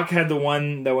Because Doc had the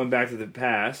one that went back to the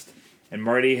past, and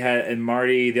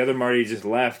the other Marty just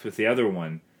left with the other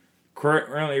one.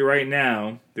 Currently, right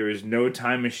now, there is no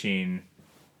time machine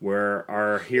where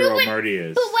our hero Marty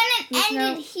is. But when it There's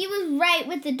ended, no- he was right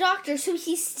with the doctor, so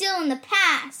he's still in the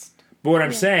past. But what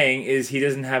I'm saying is he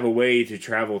doesn't have a way to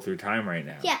travel through time right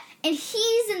now. Yeah, and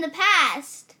he's in the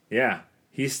past. Yeah.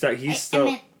 He's stuck. He's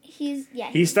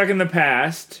He's stuck in the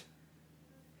past.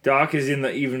 Doc is in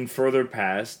the even further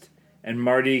past, and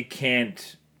Marty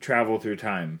can't travel through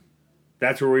time.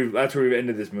 That's where we've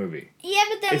ended this movie. Yeah,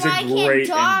 but then It's a why great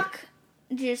can't Doc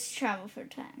just travel for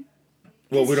time?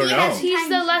 Well, we don't he know. has- he's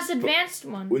the less advanced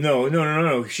one.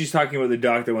 No. She's talking about the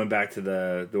Doc that went back to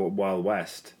the Wild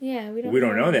West. Yeah, we don't. We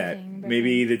don't know that. anything about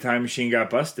Maybe him. the time machine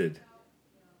got busted,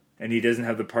 and he doesn't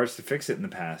have the parts to fix it in the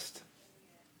past.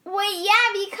 Wait,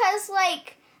 yeah, because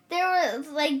there was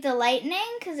the lightning,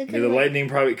 because it Yeah, could. the lightning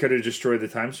probably could have destroyed the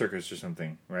time circuits or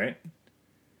something, right?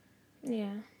 Yeah.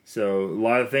 So a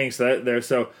lot of things So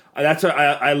that's what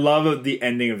I love the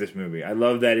ending of this movie. I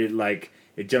love that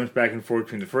it jumps back and forth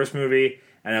between the first movie,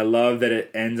 and I love that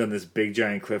it ends on this big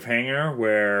giant cliffhanger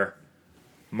where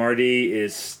Marty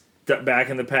is stuck back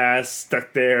in the past,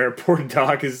 stuck there. Poor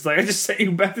Doc is like, I just sent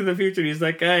you back to the future. And he's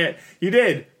like, you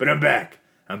did, but I'm back.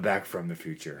 I'm back from the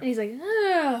future. And he's like,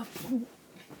 oh.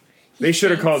 They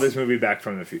should have called this movie Back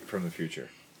from the Future.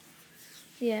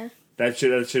 Yeah. That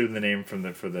should have been the name for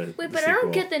the Wait, but I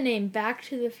don't get the name Back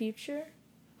to the Future.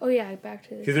 Oh yeah, Back to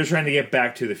the. Because they're trying to get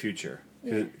back to the future.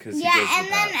 Cause he Yeah, goes to and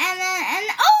the then past.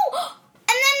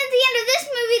 at the end of this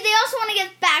movie, they also want to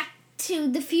get back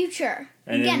to the future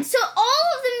And again. then- So all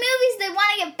of the movies, they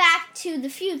want to get back to the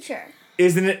future.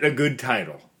 Isn't it a good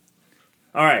title?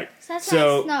 All right. So that's why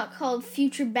it's not called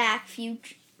Future Back,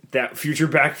 That Future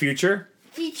Back Future?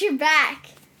 Future Back.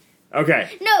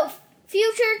 Okay. No,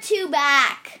 Future to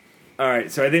Back. All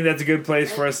right. So I think that's a good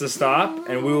place for us to stop,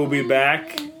 and we will be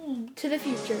back. To the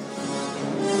future.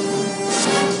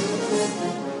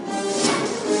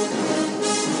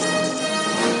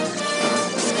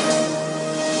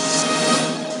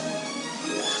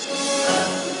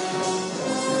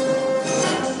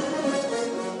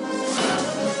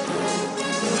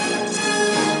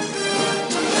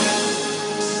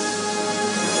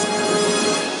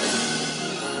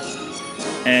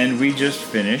 And we just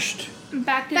finished.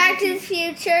 Back to Back to the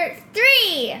Future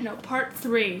 3. No, part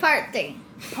 3. Part 3.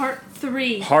 Part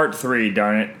 3. Part 3,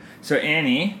 darn it. So,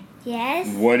 Annie, Yes.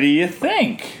 what do you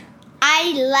think?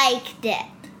 I liked it.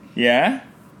 Yeah?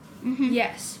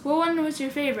 Yes. What one was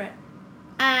your favorite?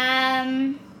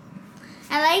 I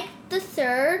like the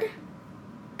third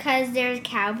because there's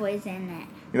cowboys in it.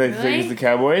 You like to Really? think it's the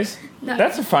Cowboys? No.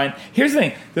 That's a fine. Here's the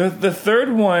thing. The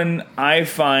third one I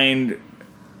find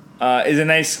is a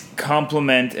nice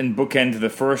compliment and bookend to the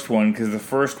first one, because the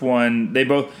first one,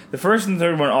 the first and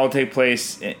third one all take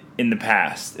place in the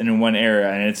past and in one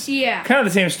era, and it's Yeah. kind of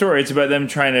the same story. It's about them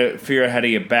trying to figure out how to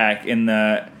get back. In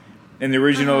the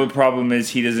original, the problem is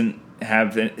he doesn't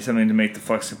have something to make the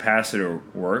flux capacitor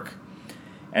work,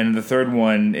 and in the third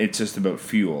one, it's just about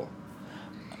fuel.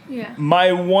 Yeah.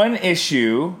 My one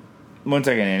issue... One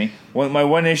second, Annie. My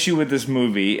one issue with this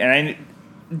movie, and I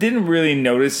didn't really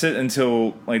notice it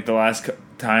until like the last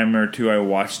time or two I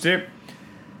watched it,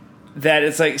 that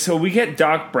it's like, so we get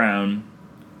Doc Brown,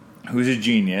 who's a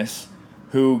genius,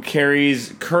 who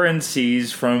carries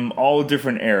currencies from all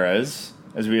different eras,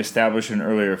 as we established in an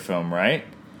earlier film, right?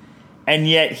 And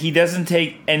yet he doesn't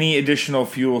take any additional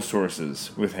fuel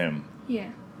sources with him.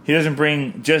 Yeah. He doesn't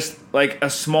bring just like a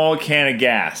small can of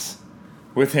gas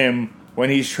with him when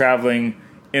he's traveling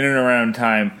in and around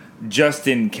time, just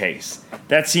in case.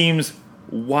 That seems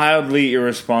wildly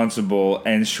irresponsible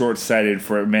and short-sighted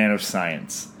for a man of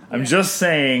science. I'm just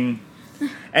saying.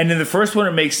 And in the first one,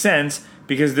 it makes sense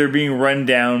because they're being run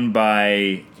down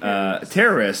by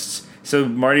terrorists. So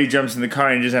Marty jumps in the car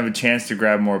and he doesn't have a chance to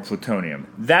grab more plutonium.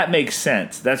 That makes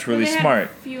sense. That's really Well, they smart.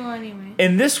 have fuel anyway.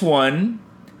 In this one,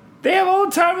 they have all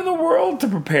the time in the world to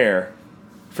prepare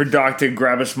for Doc to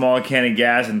grab a small can of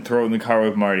gas and throw it in the car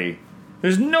with Marty.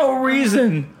 There's no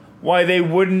reason why they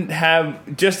wouldn't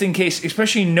have, just in case,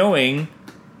 especially knowing,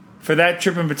 for that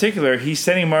trip in particular, he's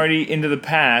sending Marty into the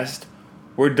past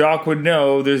where Doc would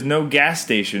know there's no gas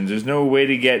stations, there's no way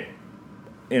to get,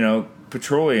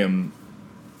 petroleum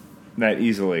that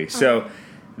easily. So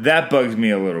that bugs me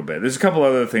a little bit. There's a couple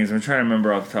other things I'm trying to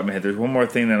remember off the top of my head. There's one more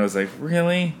thing that I was like,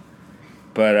 really?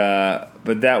 But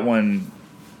that one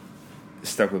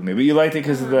stuck with me. But you liked it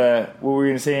because of the... What were you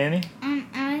going to say, Annie? I was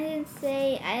going to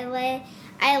say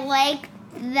I like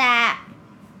that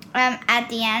at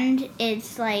the end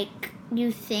it's like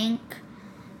you think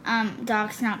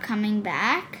Doc's not coming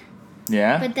back.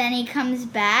 Yeah? But then he comes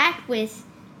back with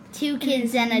 2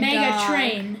 kids and a mega dog.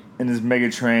 train. In his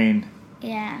mega train.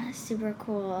 Yeah, super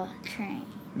cool train.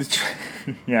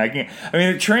 Yeah, I can't... I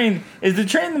mean, the train... Is the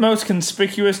train the most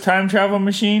conspicuous time travel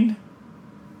machine?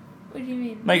 What do you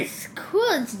mean? Like... It's cool,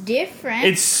 it's different.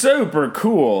 It's super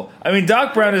cool. I mean,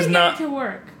 Doc Brown is not... to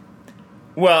work.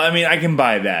 Well, I mean, I can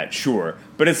buy that, sure.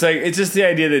 But it's like, it's just the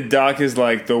idea that Doc is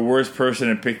like the worst person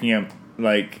at picking up,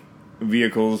 like,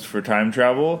 vehicles for time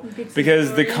travel.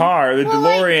 Because the car, the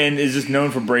DeLorean, is just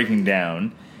known for breaking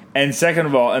down. And second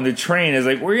of all, and the train is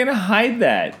like, where are you going to hide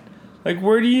that? Like,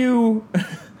 where do you...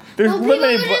 There's people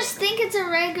limited... would just think it's a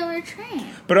regular train.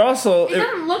 But also... It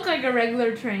doesn't look like a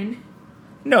regular train.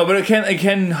 No, but it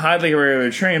can hide like a regular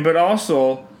train, but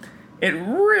also... It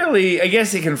really, I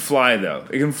guess it can fly though.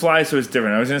 It can fly, so it's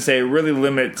different. I was gonna say it really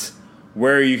limits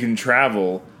where you can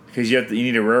travel because you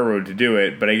need a railroad to do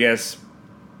it. But I guess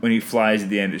when he flies at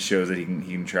the end, it shows that he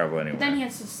can travel anywhere. Then he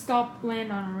has to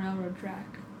land on a railroad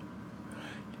track.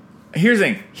 Here's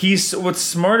the thing. What's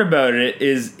smart about it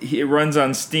is it runs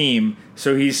on steam,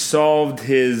 so he's solved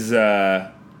his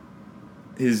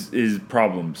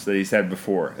problems that he's had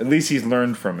before. At least he's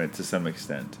learned from it to some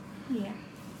extent. Yeah.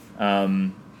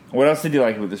 What else did you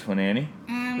like with this one, Annie?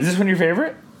 Is this one your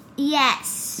favorite?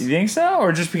 Yes. You think so?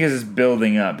 Or just because it's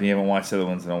building up and you haven't watched the other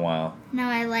ones in a while? No,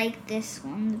 I like this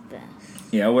one the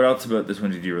best. Yeah, what else about this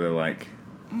one did you really like?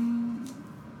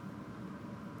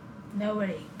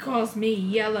 Nobody calls me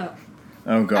yellow.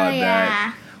 Oh, God,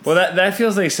 yeah. Well, that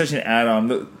feels like such an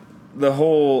add-on. The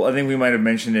whole... I think we might have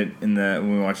mentioned it when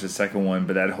we watched the second one,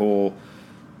 but that whole...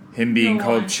 Him being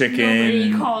called Chicken.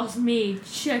 Nobody calls me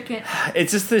Chicken.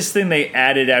 It's just this thing they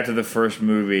added after the first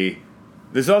movie.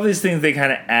 There's all these things they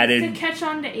kind of added. To catch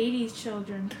on to 80s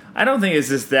children. I don't think it's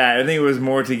just that. I think it was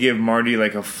more to give Marty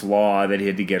like a flaw that he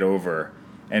had to get over.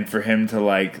 And for him to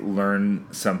like learn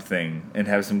something and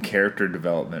have some character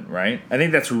development, right? I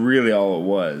think that's really all it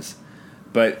was.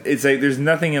 But it's like there's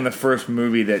nothing in the first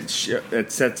movie that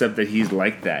sets up that he's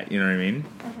like that. You know what I mean?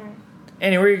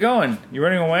 Annie, where are you going? You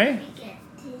running away?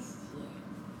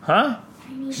 Huh?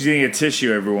 She's getting a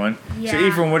tissue, everyone. Yeah. So,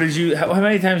 Ephraim, how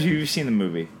many times have you seen the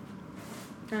movie?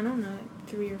 I don't know, like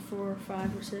 3 or 4 or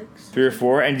 5 or 6. 3 or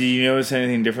 4? And did you notice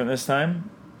anything different this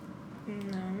time?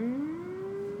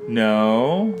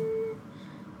 No?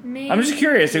 Maybe. I'm just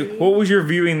curious. Like, what was your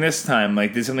viewing this time?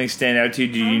 Like, did something stand out to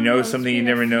you? Did you notice something you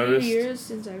never noticed? It's been a few years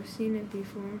since I've seen it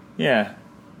before. Yeah.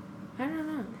 I don't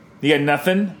know. You got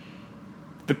nothing?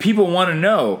 The people want to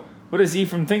know. What does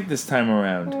Ephraim think this time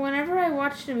around? Well, whenever I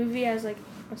watched a movie as like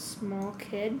a small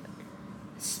kid,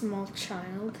 a small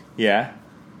child, Yeah?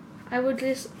 I would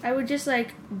just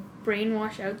like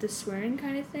brainwash out the swearing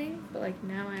kind of thing, but like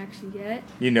now I actually get it.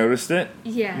 You noticed it?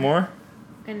 Yeah. More?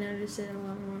 I noticed it a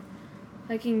lot more.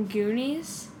 Like in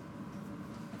Goonies,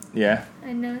 Yeah.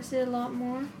 I noticed it a lot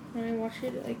more when I watched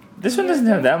it. Like This one doesn't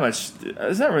have that much...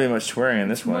 There's not really much swearing in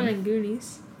this more one. than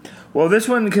Goonies. Well, this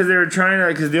one, because they were trying to...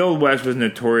 Because the Old West was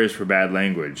notorious for bad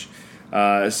language.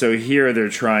 So here they're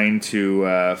trying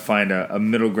to find a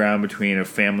middle ground between a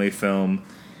family film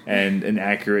and an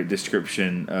accurate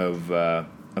description of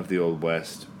the Old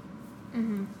West.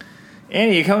 Mm-hmm.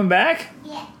 Annie, you coming back?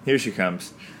 Yeah. Here she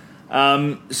comes.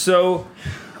 So,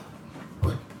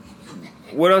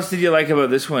 what else did you like about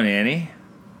this one, Annie?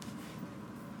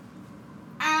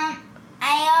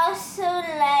 I also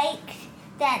liked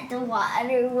that the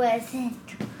water wasn't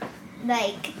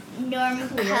like normal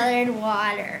colored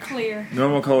water. Clear.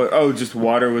 Normal color. Oh, just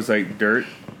water was like dirt.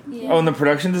 Yeah. Oh, and the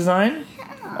production design?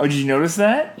 Yeah. Oh, did you notice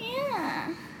that?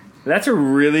 Yeah. That's a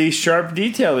really sharp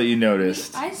detail that you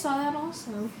noticed. I saw that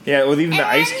also. Yeah, well, even the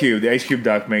And Ice Cube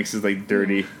Doc makes is like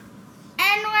dirty.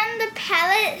 And when the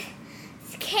pellets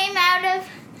came out of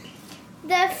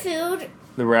the food,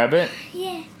 The rabbit?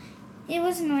 yeah, it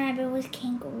wasn't a rabbit, it was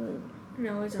kangaroo.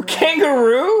 No, it's a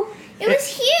Kangaroo? It was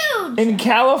huge. In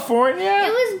California?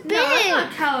 It was big. No, that's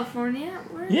not California.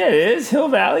 Where? Yeah, it is. Hill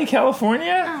Valley,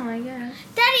 California? Oh my gosh.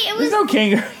 Daddy, it There's was no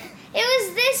kangaroo. it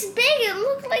was this big. It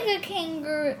looked like a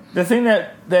kangaroo. The thing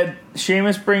that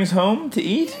Seamus brings home to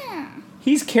eat? Yeah.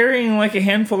 He's carrying like a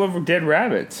handful of dead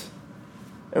rabbits.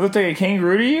 It looked like a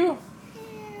kangaroo to you?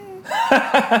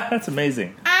 That's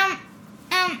amazing.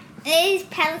 These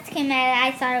pellets came out.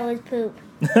 I thought it was poop.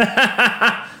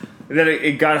 That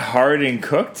it got hard and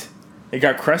cooked? It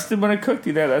got crusted when it cooked?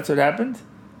 You know that's what happened?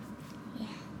 Yeah.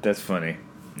 That's funny.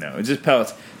 No, it's just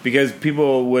pellets. Because he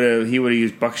would have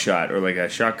used buckshot or like a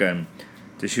shotgun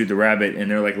to shoot the rabbit,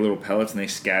 and they're like little pellets and they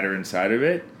scatter inside of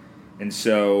it. And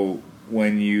so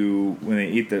when they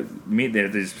eat the meat, they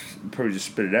just probably just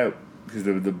spit it out. Because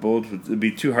the bullets it'd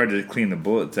be too hard to clean the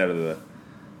bullets out of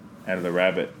the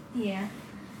rabbit. Yeah.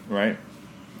 Right?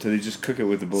 So they just cook it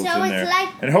with the bullets So in it's there. like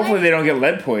And hopefully when- they don't get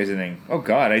lead poisoning. Oh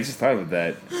God, I just thought of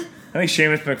that. I think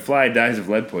Seamus McFly dies of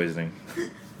lead poisoning.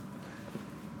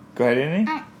 Go ahead, Annie.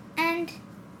 And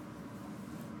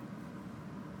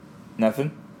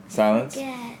Nothing? Silence?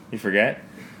 yeah. You forget?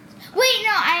 Wait,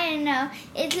 no, I don't know.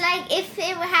 It's like if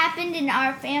it happened in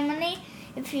our family,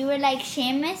 if you were like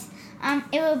Seamus,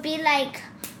 it would be like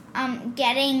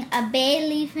getting a bay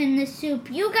leaf in the soup.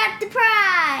 You got the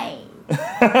prize.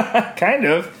 Kind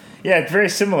of. Yeah, it's very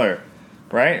similar.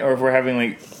 Right? Or if we're having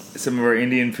like some of our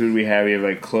Indian food we have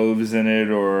like cloves in it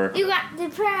or You got the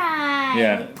prize.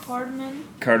 Yeah.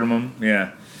 Cardamom,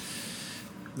 yeah.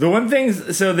 The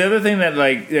other thing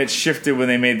that shifted when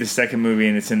they made the second movie,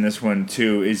 and it's in this one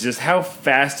too, is just how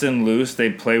fast and loose they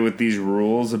play with these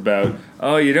rules about,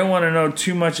 oh, you don't want to know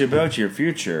too much about your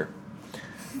future.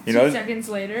 You 2 know, seconds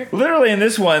later. literally in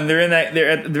this one, they're at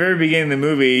the very beginning of the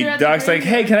movie. They're at the Doc's like,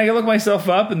 graveyard. hey, can I go look myself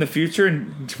up in the future?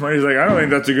 And Marty's like, I don't think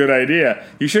that's a good idea.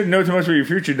 You shouldn't know too much about your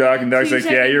future, Doc. And Doc's 2 like,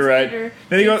 yeah, you're right. seconds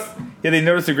Then they later, they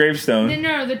notice the gravestone.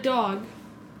 No, the dog.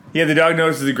 Yeah, the dog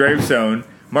notices the gravestone.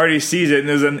 Marty sees it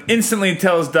and instantly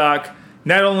tells Doc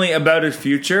not only about his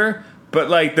future, but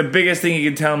like the biggest thing he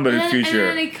can tell him about his future. And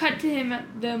then they cut to him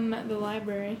at the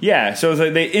library. Yeah, so it's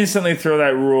like they instantly throw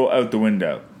that rule out the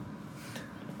window.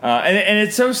 And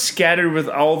it's so scattered with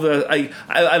all the...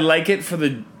 I like it for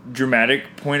the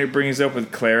dramatic point it brings up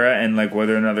with Clara and like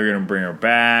whether or not they're going to bring her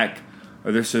back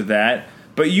or this or that.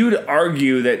 But you'd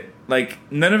argue that like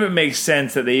none of it makes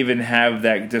sense that they even have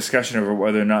that discussion over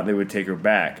whether or not they would take her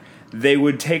back. They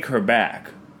would take her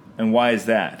back. And why is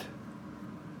that?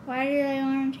 Why do they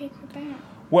want to take her back?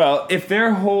 Well, if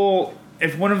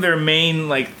one of their main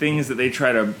like things that they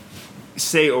try to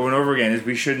say over and over again is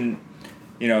we shouldn't,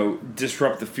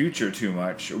 disrupt the future too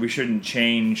much, or we shouldn't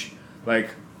change,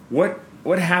 like what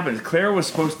happens? Clara was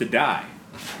supposed to die,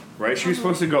 right? She was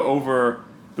supposed to go over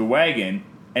the wagon,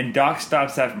 and Doc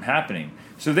stops that from happening.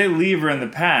 So they leave her in the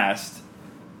past.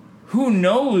 Who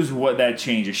knows what that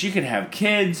changes? She could have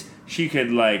kids. She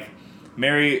could like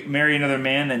marry another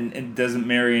man and doesn't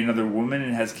marry another woman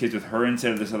and has kids with her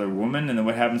instead of this other woman. And then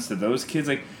what happens to those kids?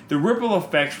 Like the ripple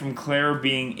effects from Clara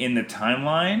being in the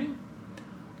timeline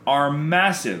are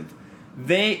massive.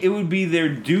 It would be their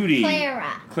duty.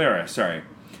 Clara, sorry.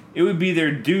 It would be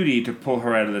their duty to pull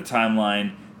her out of the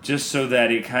timeline just so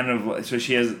that so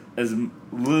she has as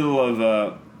little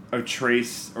of a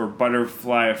trace or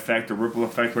butterfly effect or ripple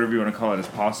effect, whatever you want to call it, as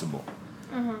possible.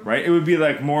 Right? It would be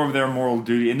like more of their moral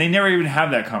duty. And they never even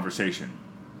have that conversation.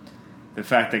 The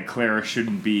fact that Clara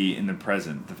shouldn't be in the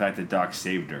present. The fact that Doc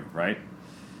saved her, right?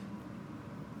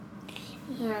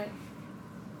 Right.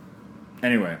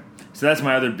 Anyway, so that's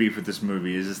my other beef with this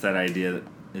movie, is just that idea that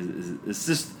it's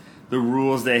just the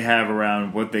rules they have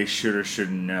around what they should or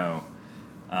shouldn't know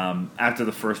after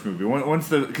the first movie.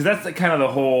 Because that's kind of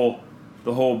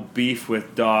the whole beef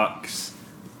with Doc's,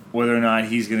 whether or not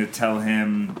he's going to tell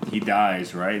him he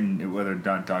dies, right? And whether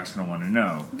Doc's going to want to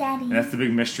know. Daddy. And that's the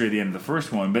big mystery at the end of the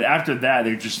first one. But after that,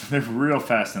 they're real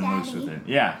fast and loose with it.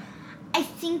 Yeah. I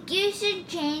think you should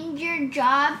change your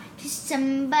job to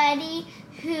somebody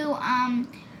who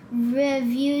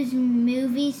reviews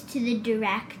movies to the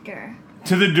director.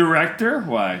 To the director?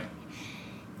 Why?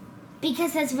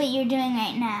 Because that's what you're doing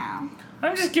right now.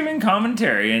 I'm just giving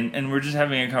commentary, and we're just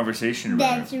having a conversation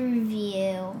about That's it. a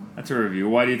review. That's a review.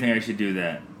 Why do you think I should do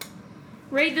that?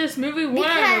 Rate this movie 1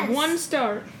 out of Because- 1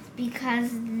 star. Because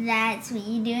that's what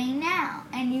you're doing now.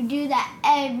 And you do that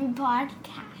every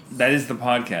podcast. That is the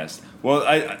podcast. Well,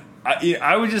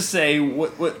 I would just say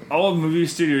what all movie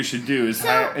studios should do is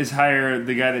hire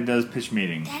the guy that does Pitch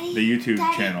Meeting, the YouTube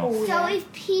channel. So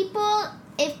if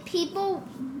people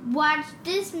watch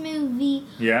this movie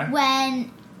Yeah?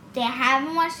 when they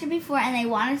haven't watched it before and they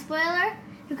want a spoiler,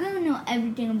 you're going to know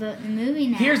everything about the movie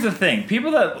now. Here's the thing.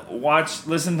 People that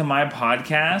listen to my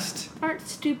podcast Aren't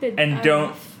stupid. and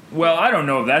don't... Well, I don't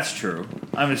know if that's true.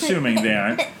 I'm assuming they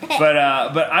aren't. But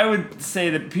I would say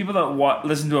that people that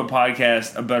listen to a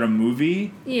podcast about a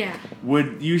movie Yeah.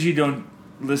 would usually don't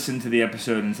listen to the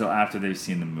episode until after they've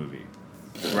seen the movie.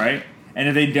 Right? And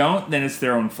if they don't, then it's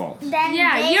their own fault. Then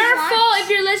Yeah, they your watch- fault if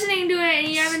you're listening to it and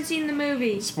you haven't seen the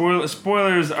movie.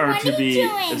 Spoilers are What to are be you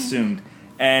doing? assumed.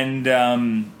 And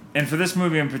for this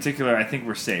movie in particular, I think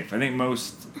we're safe. I think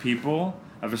most people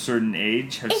of a certain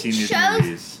age have seen these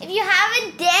movies. If you have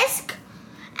a disc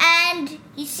and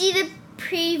you see the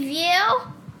preview,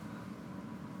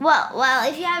 well,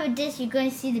 if you have a disc, you're going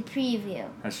to see the preview.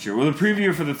 That's true. Well, the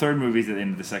preview for the third movie is at the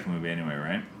end of the second movie anyway,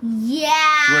 right? Yeah.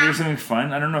 You want to hear something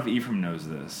fun? I don't know if Ephraim knows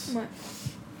this. What?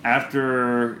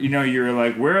 After, you're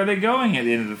like, where are they going at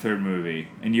the end of the third movie?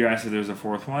 And you asked if there's a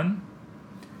fourth one.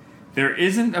 There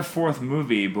isn't a fourth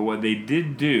movie, but what they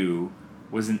did do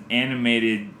was an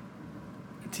animated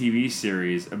TV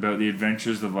series about the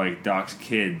adventures of, Doc's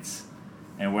kids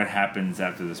and what happens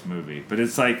after this movie. But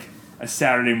it's like a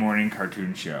Saturday morning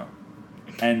cartoon show.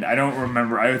 And I don't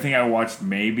remember. I think I watched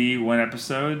maybe one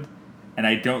episode, and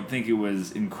I don't think it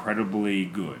was incredibly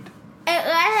good. It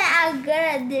wasn't as good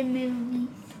as the movie.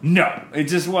 No,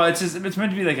 it's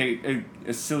meant to be like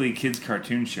a silly kids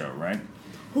cartoon show, right?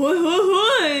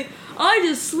 Hoi, I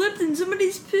just slipped in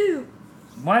somebody's poo.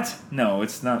 What? No,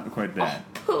 it's not quite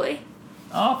that. Pooey.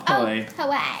 Oh, boy. Oh,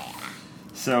 Hawaii.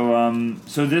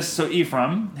 So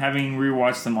Ephraim, having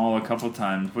rewatched them all a couple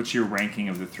times, what's your ranking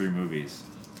of the three movies?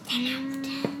 10 out of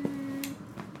 10.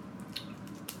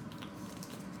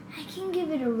 I can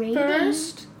give it a rating.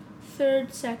 First,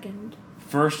 third, second.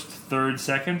 First, third,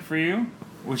 second for you?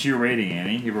 What's your rating,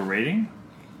 Annie? You have a rating?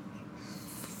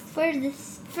 For the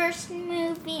first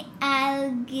movie,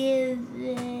 I'll give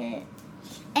it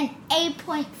an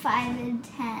 8.5 out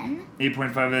of 10.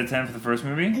 8.5 out of 10 for the first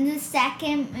movie? And the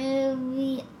second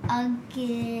movie, I'll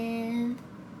give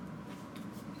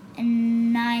a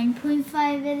 9.5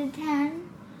 out of 10.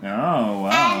 Oh, wow.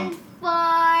 And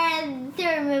for the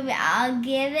third movie, I'll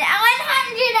give it a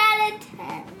 100 out of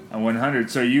 10. A 100.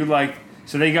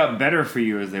 So they got better for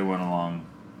you as they went along.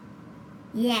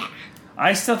 Yeah.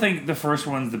 I still think the first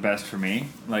one's the best for me.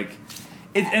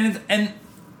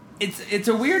 It's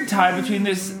a weird tie between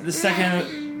the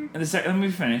second and the second. Let me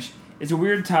finish. It's a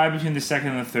weird tie between the second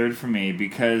and the third for me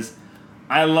because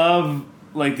I love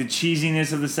the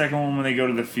cheesiness of the second one when they go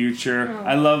to the future. Oh.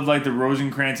 I love the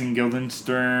Rosencrantz and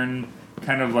Guildenstern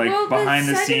kind of behind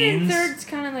the scenes. The second and third's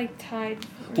kind of tied.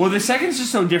 Well, the second's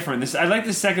just so different. I like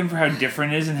the second for how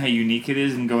different it is and how unique it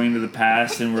is and going to the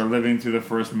past and we're living through the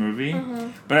first movie. Uh-huh.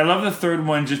 But I love the third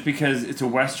one just because it's a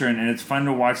Western and it's fun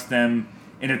to watch them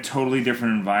in a totally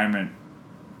different environment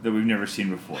that we've never seen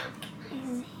before.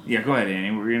 Yeah, go ahead,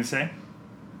 Annie. What were you going to say?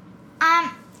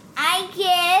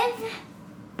 I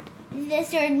give the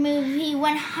third movie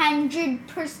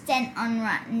 100% on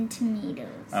Rotten Tomatoes.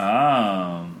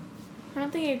 Oh. I don't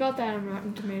think it got that on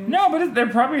Rotten Tomatoes. No, but they're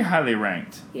probably highly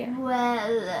ranked. Yeah.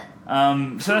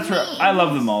 Well, So that's where I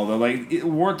love them all, though.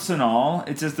 Warts and all.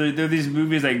 It's just they're these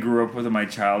movies I grew up with in my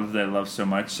childhood that I love so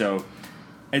much. So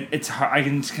it's hard. I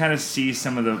can kind of see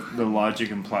some of the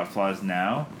logic and plot flaws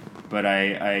now, but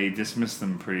I dismiss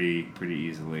them pretty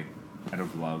easily out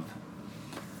of love.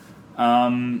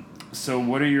 So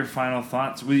what are your final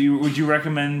thoughts? Would you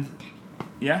recommend?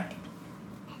 Yeah.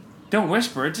 Don't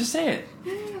whisper it. Just say it.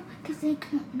 no, because they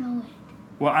can't know it.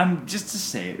 Well, I'm just to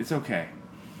say it. It's okay.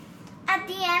 At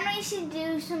the end, we should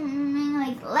do something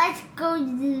like, let's go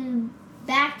to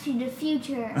Back to the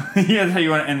Future. Yeah, that's how you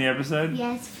want to end the episode?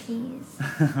 Yes, please.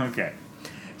 Okay.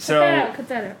 So, Cut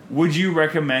that out. would you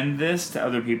recommend this to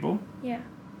other people? Yeah.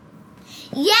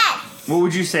 Yes! What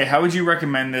would you say? How would you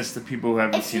recommend this to people who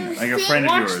haven't If seen you it? Like a think- friend of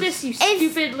Watch yours? this, you If-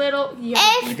 stupid little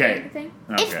Okay. thing.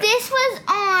 If Okay. this was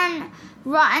on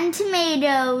Rotten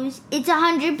Tomatoes, it's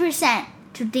 100%.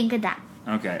 to think of that.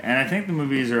 Okay, and I think the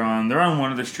movies are on. They're on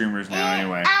one of the streamers now,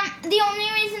 anyway. The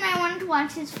only reason I wanted to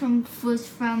watch this was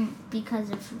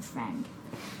because of a friend.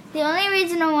 The only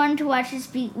reason I wanted to watch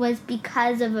this was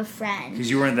because of a friend. Because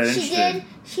you weren't that interested.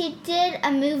 She did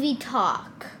a movie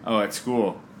talk. Oh, at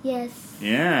school. Yes.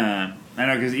 Yeah, I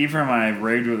know. Because Ephraim and I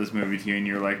raved with this movie to you, and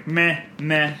you were like meh.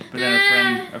 But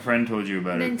then a friend told you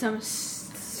about it. Then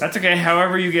That's okay.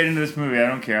 However you get into this movie, I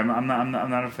don't care. I'm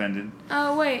not offended.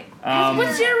 Oh wait.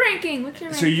 What's your ranking?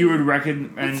 So you would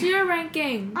recommend? What's your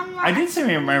ranking? I did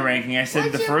say my ranking. I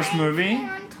said the first movie.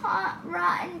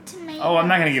 Rotten Tomatoes. Oh, I'm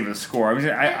not gonna give it a score.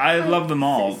 I love them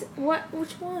all.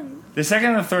 Which one? The second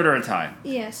and the third are a tie.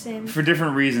 Yeah, same. For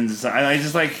different reasons. I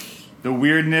just like the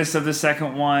weirdness of the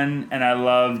second one, and I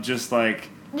love just like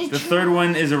the third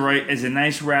one is a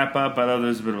nice wrap up. I love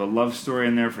there's a bit of a love story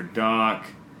in there for Doc.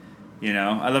 You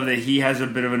know, I love that he has a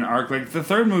bit of an arc. Like the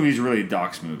third movie is really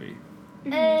Doc's movie.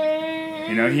 You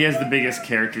know, he has the biggest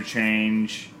character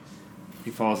change.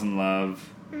 He falls in love.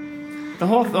 The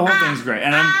whole thing's great,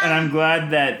 and I'm glad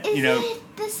that Is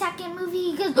it the second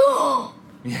movie? He goes, oh!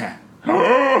 Yeah.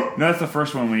 No, that's the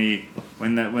first one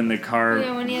when the car.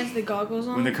 Yeah, when he has the goggles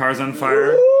on. When the car's on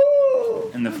fire,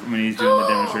 and when he's doing the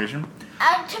demonstration.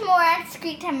 Tomorrow at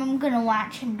screen time, I'm gonna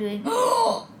watch him doing.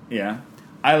 Yeah.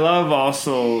 I love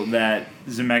also that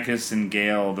Zemeckis and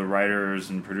Gale, the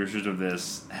writers and producers of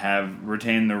this, have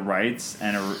retained the rights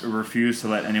and refuse to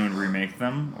let anyone remake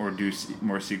them or do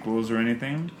more sequels or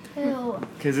anything.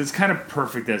 Because it's kind of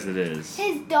perfect as it is.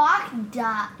 Is Doc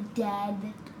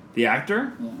dead? The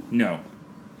actor? Yeah. No.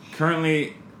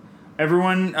 Currently,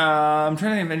 everyone... I'm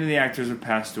trying to think if any of the actors have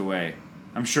passed away.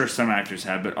 I'm sure some actors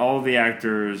have, but all of the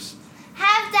actors...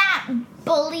 Have that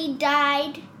bully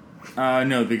died?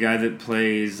 No, the guy that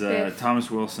plays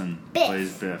Thomas Wilson Biff.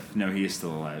 plays Biff. No, he is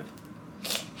still alive.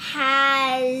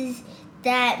 Has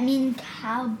that mean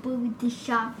cowboy with the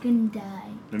shotgun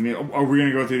died? Are we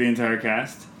going to go through the entire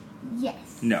cast?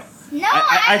 Yes. No. No,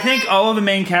 I think all of the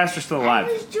main cast are still alive.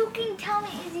 I was joking. Tell me,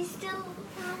 is he still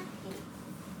alive?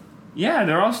 Yeah,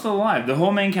 they're all still alive. The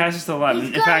whole main cast is still alive. He's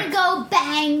In gonna fact, go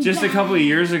bang. just bang. a couple of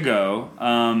years ago,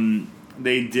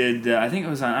 they did. I think it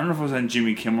was on. I don't know if it was on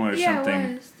Jimmy Kimmel or something. Yeah,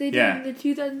 it was. They did in the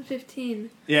 2015.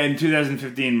 Yeah, in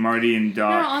 2015, Marty and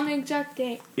Doc. No, on the exact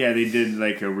date. Yeah, they did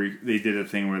they did a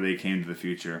thing where they came to the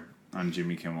future on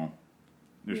Jimmy Kimmel.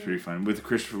 It was pretty fun with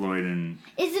Christopher Lloyd and.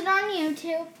 Is it on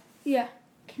YouTube? Yeah.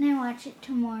 Can I watch it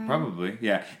tomorrow? Probably,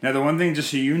 yeah. Now, the one thing,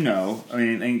 just so you know, I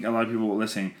mean, I think a lot of people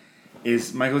listening,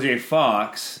 is Michael J.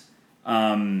 Fox,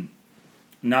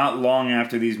 not long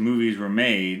after these movies were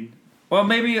made, well,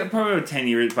 maybe probably about 10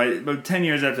 years, about 10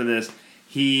 years after this,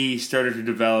 he started to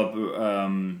develop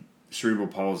cerebral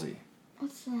palsy.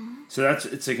 What's that? So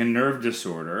it's like a nerve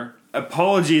disorder.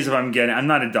 Apologies if I'm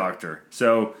not a doctor.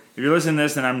 So if you're listening to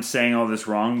this and I'm saying all this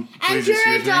wrong, please And you're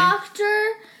excuse a me. doctor,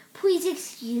 please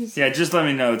excuse me. Yeah, just let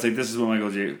me know. It's like, this is what Michael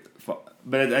J.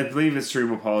 But I believe it's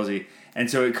cerebral palsy. And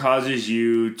so it causes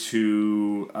you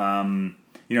to,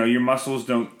 your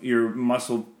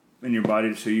muscle in your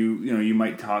body, so you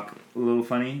might talk a little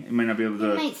funny. You might not be able to.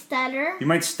 You might stutter. You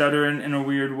might stutter in a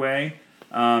weird way.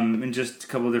 And just a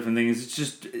couple of different things. It's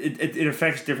just, it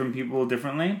affects different people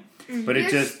differently. But You're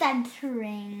it just.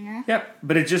 stuttering. Yep.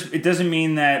 But it doesn't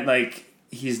mean that, like,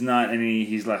 he's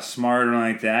less smart or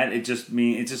like that. It's just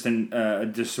a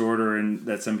disorder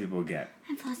that some people get.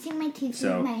 I'm flossing my teeth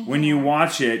So with my hair. when you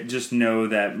watch it, just know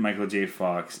that Michael J.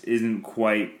 Fox isn't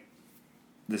quite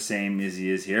the same as he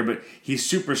is here, but he's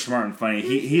super smart and funny.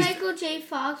 He's Michael J.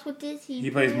 Fox. What does he? He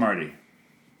plays Marty.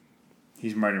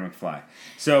 He's Marty McFly.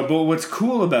 So, but what's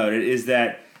cool about it is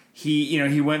that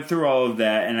he went through all of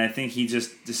that, and I think he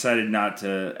just decided not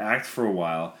to act for a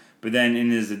while. But then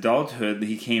in his adulthood,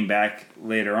 he came back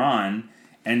later on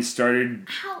and started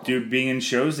being in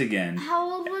shows again.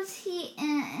 How old was he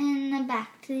in the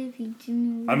Back to the Future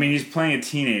movie? I mean, he's playing a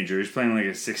teenager. He's playing like a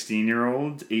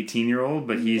 16-year-old, 18-year-old,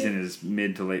 but he's in his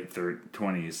mid to late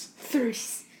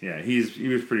 20s. Yeah, he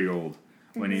was pretty old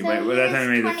when by that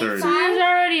time he made the third. So he was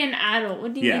already an adult.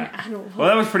 What do you mean adult? Well,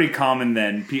 that was pretty common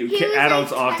then.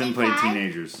 Adults often played 25?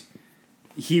 teenagers.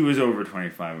 He was over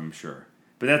 25, I'm sure.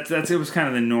 But it was kind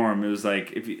of the norm. It was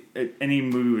like any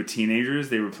movie with teenagers,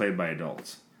 they were played by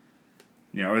adults.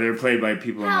 Or they were played by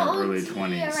people in their early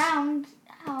 20s.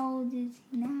 How old is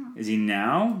he now? Is he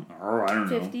now? Oh, I don't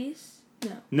know. 50s?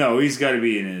 No. No, he's got to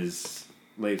be in his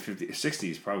late 50s,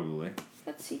 60s probably.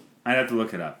 Let's see. I'd have to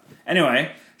look it up.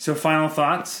 Anyway, so final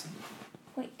thoughts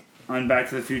Wait. on Back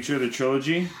to the Future, the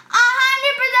trilogy? 100%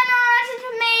 on Rotten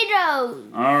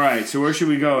Tomatoes. All right, so where should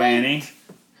we go, Annie?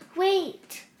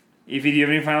 Wait. Evie, do you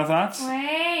have any final thoughts?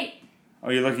 Wait. Oh,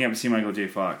 you're looking up to see Michael J.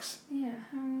 Fox. Yeah.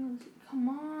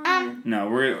 No,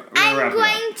 we're gonna I'm wrap it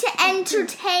going to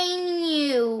entertain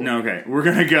you. up. No, okay. We're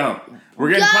gonna go. We're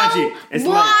getting punchy. It's late.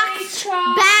 Watch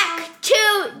Back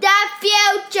to the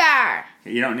Future.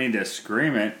 You don't need to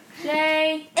scream it.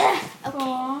 Jay.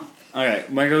 Okay. Okay,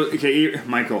 Michael. Okay,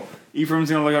 Michael. Ephraim's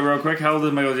gonna look up real quick. How old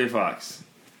is Michael J. Fox?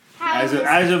 As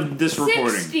of this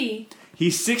recording, 60.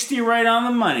 He's 60, right on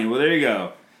the money. Well, there you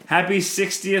go. Happy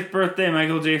 60th birthday,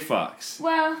 Michael J. Fox.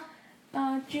 Well,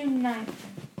 June 9th.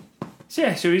 So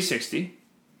yeah, so he's 60.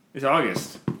 It's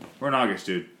August. We're in August,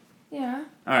 dude. Yeah.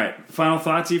 All right. Final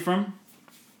thoughts, Ephraim?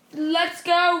 Let's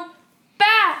go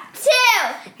back.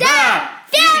 To the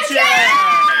future.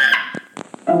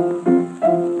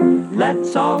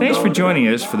 Let's all Thanks go for to joining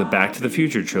us for the Back to the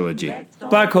Future trilogy.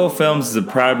 Black Hole Films is a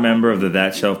proud member of the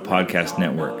That Shelf Podcast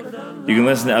Network. You can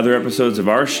listen to other episodes of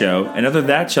our show and other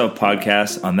That Shelf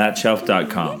podcasts on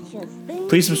thatshelf.com.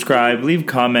 Please subscribe, leave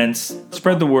comments,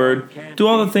 spread the word, do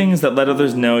all the things that let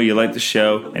others know you like the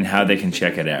show and how they can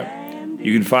check it out.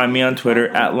 You can find me on Twitter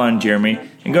at LonJeremy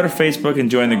and go to Facebook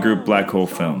and join the group Black Hole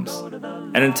Films.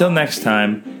 And until next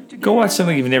time, go watch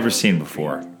something you've never seen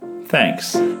before.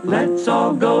 Thanks. Let's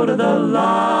all go to the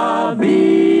lobby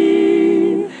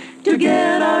to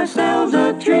get ourselves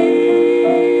a treat.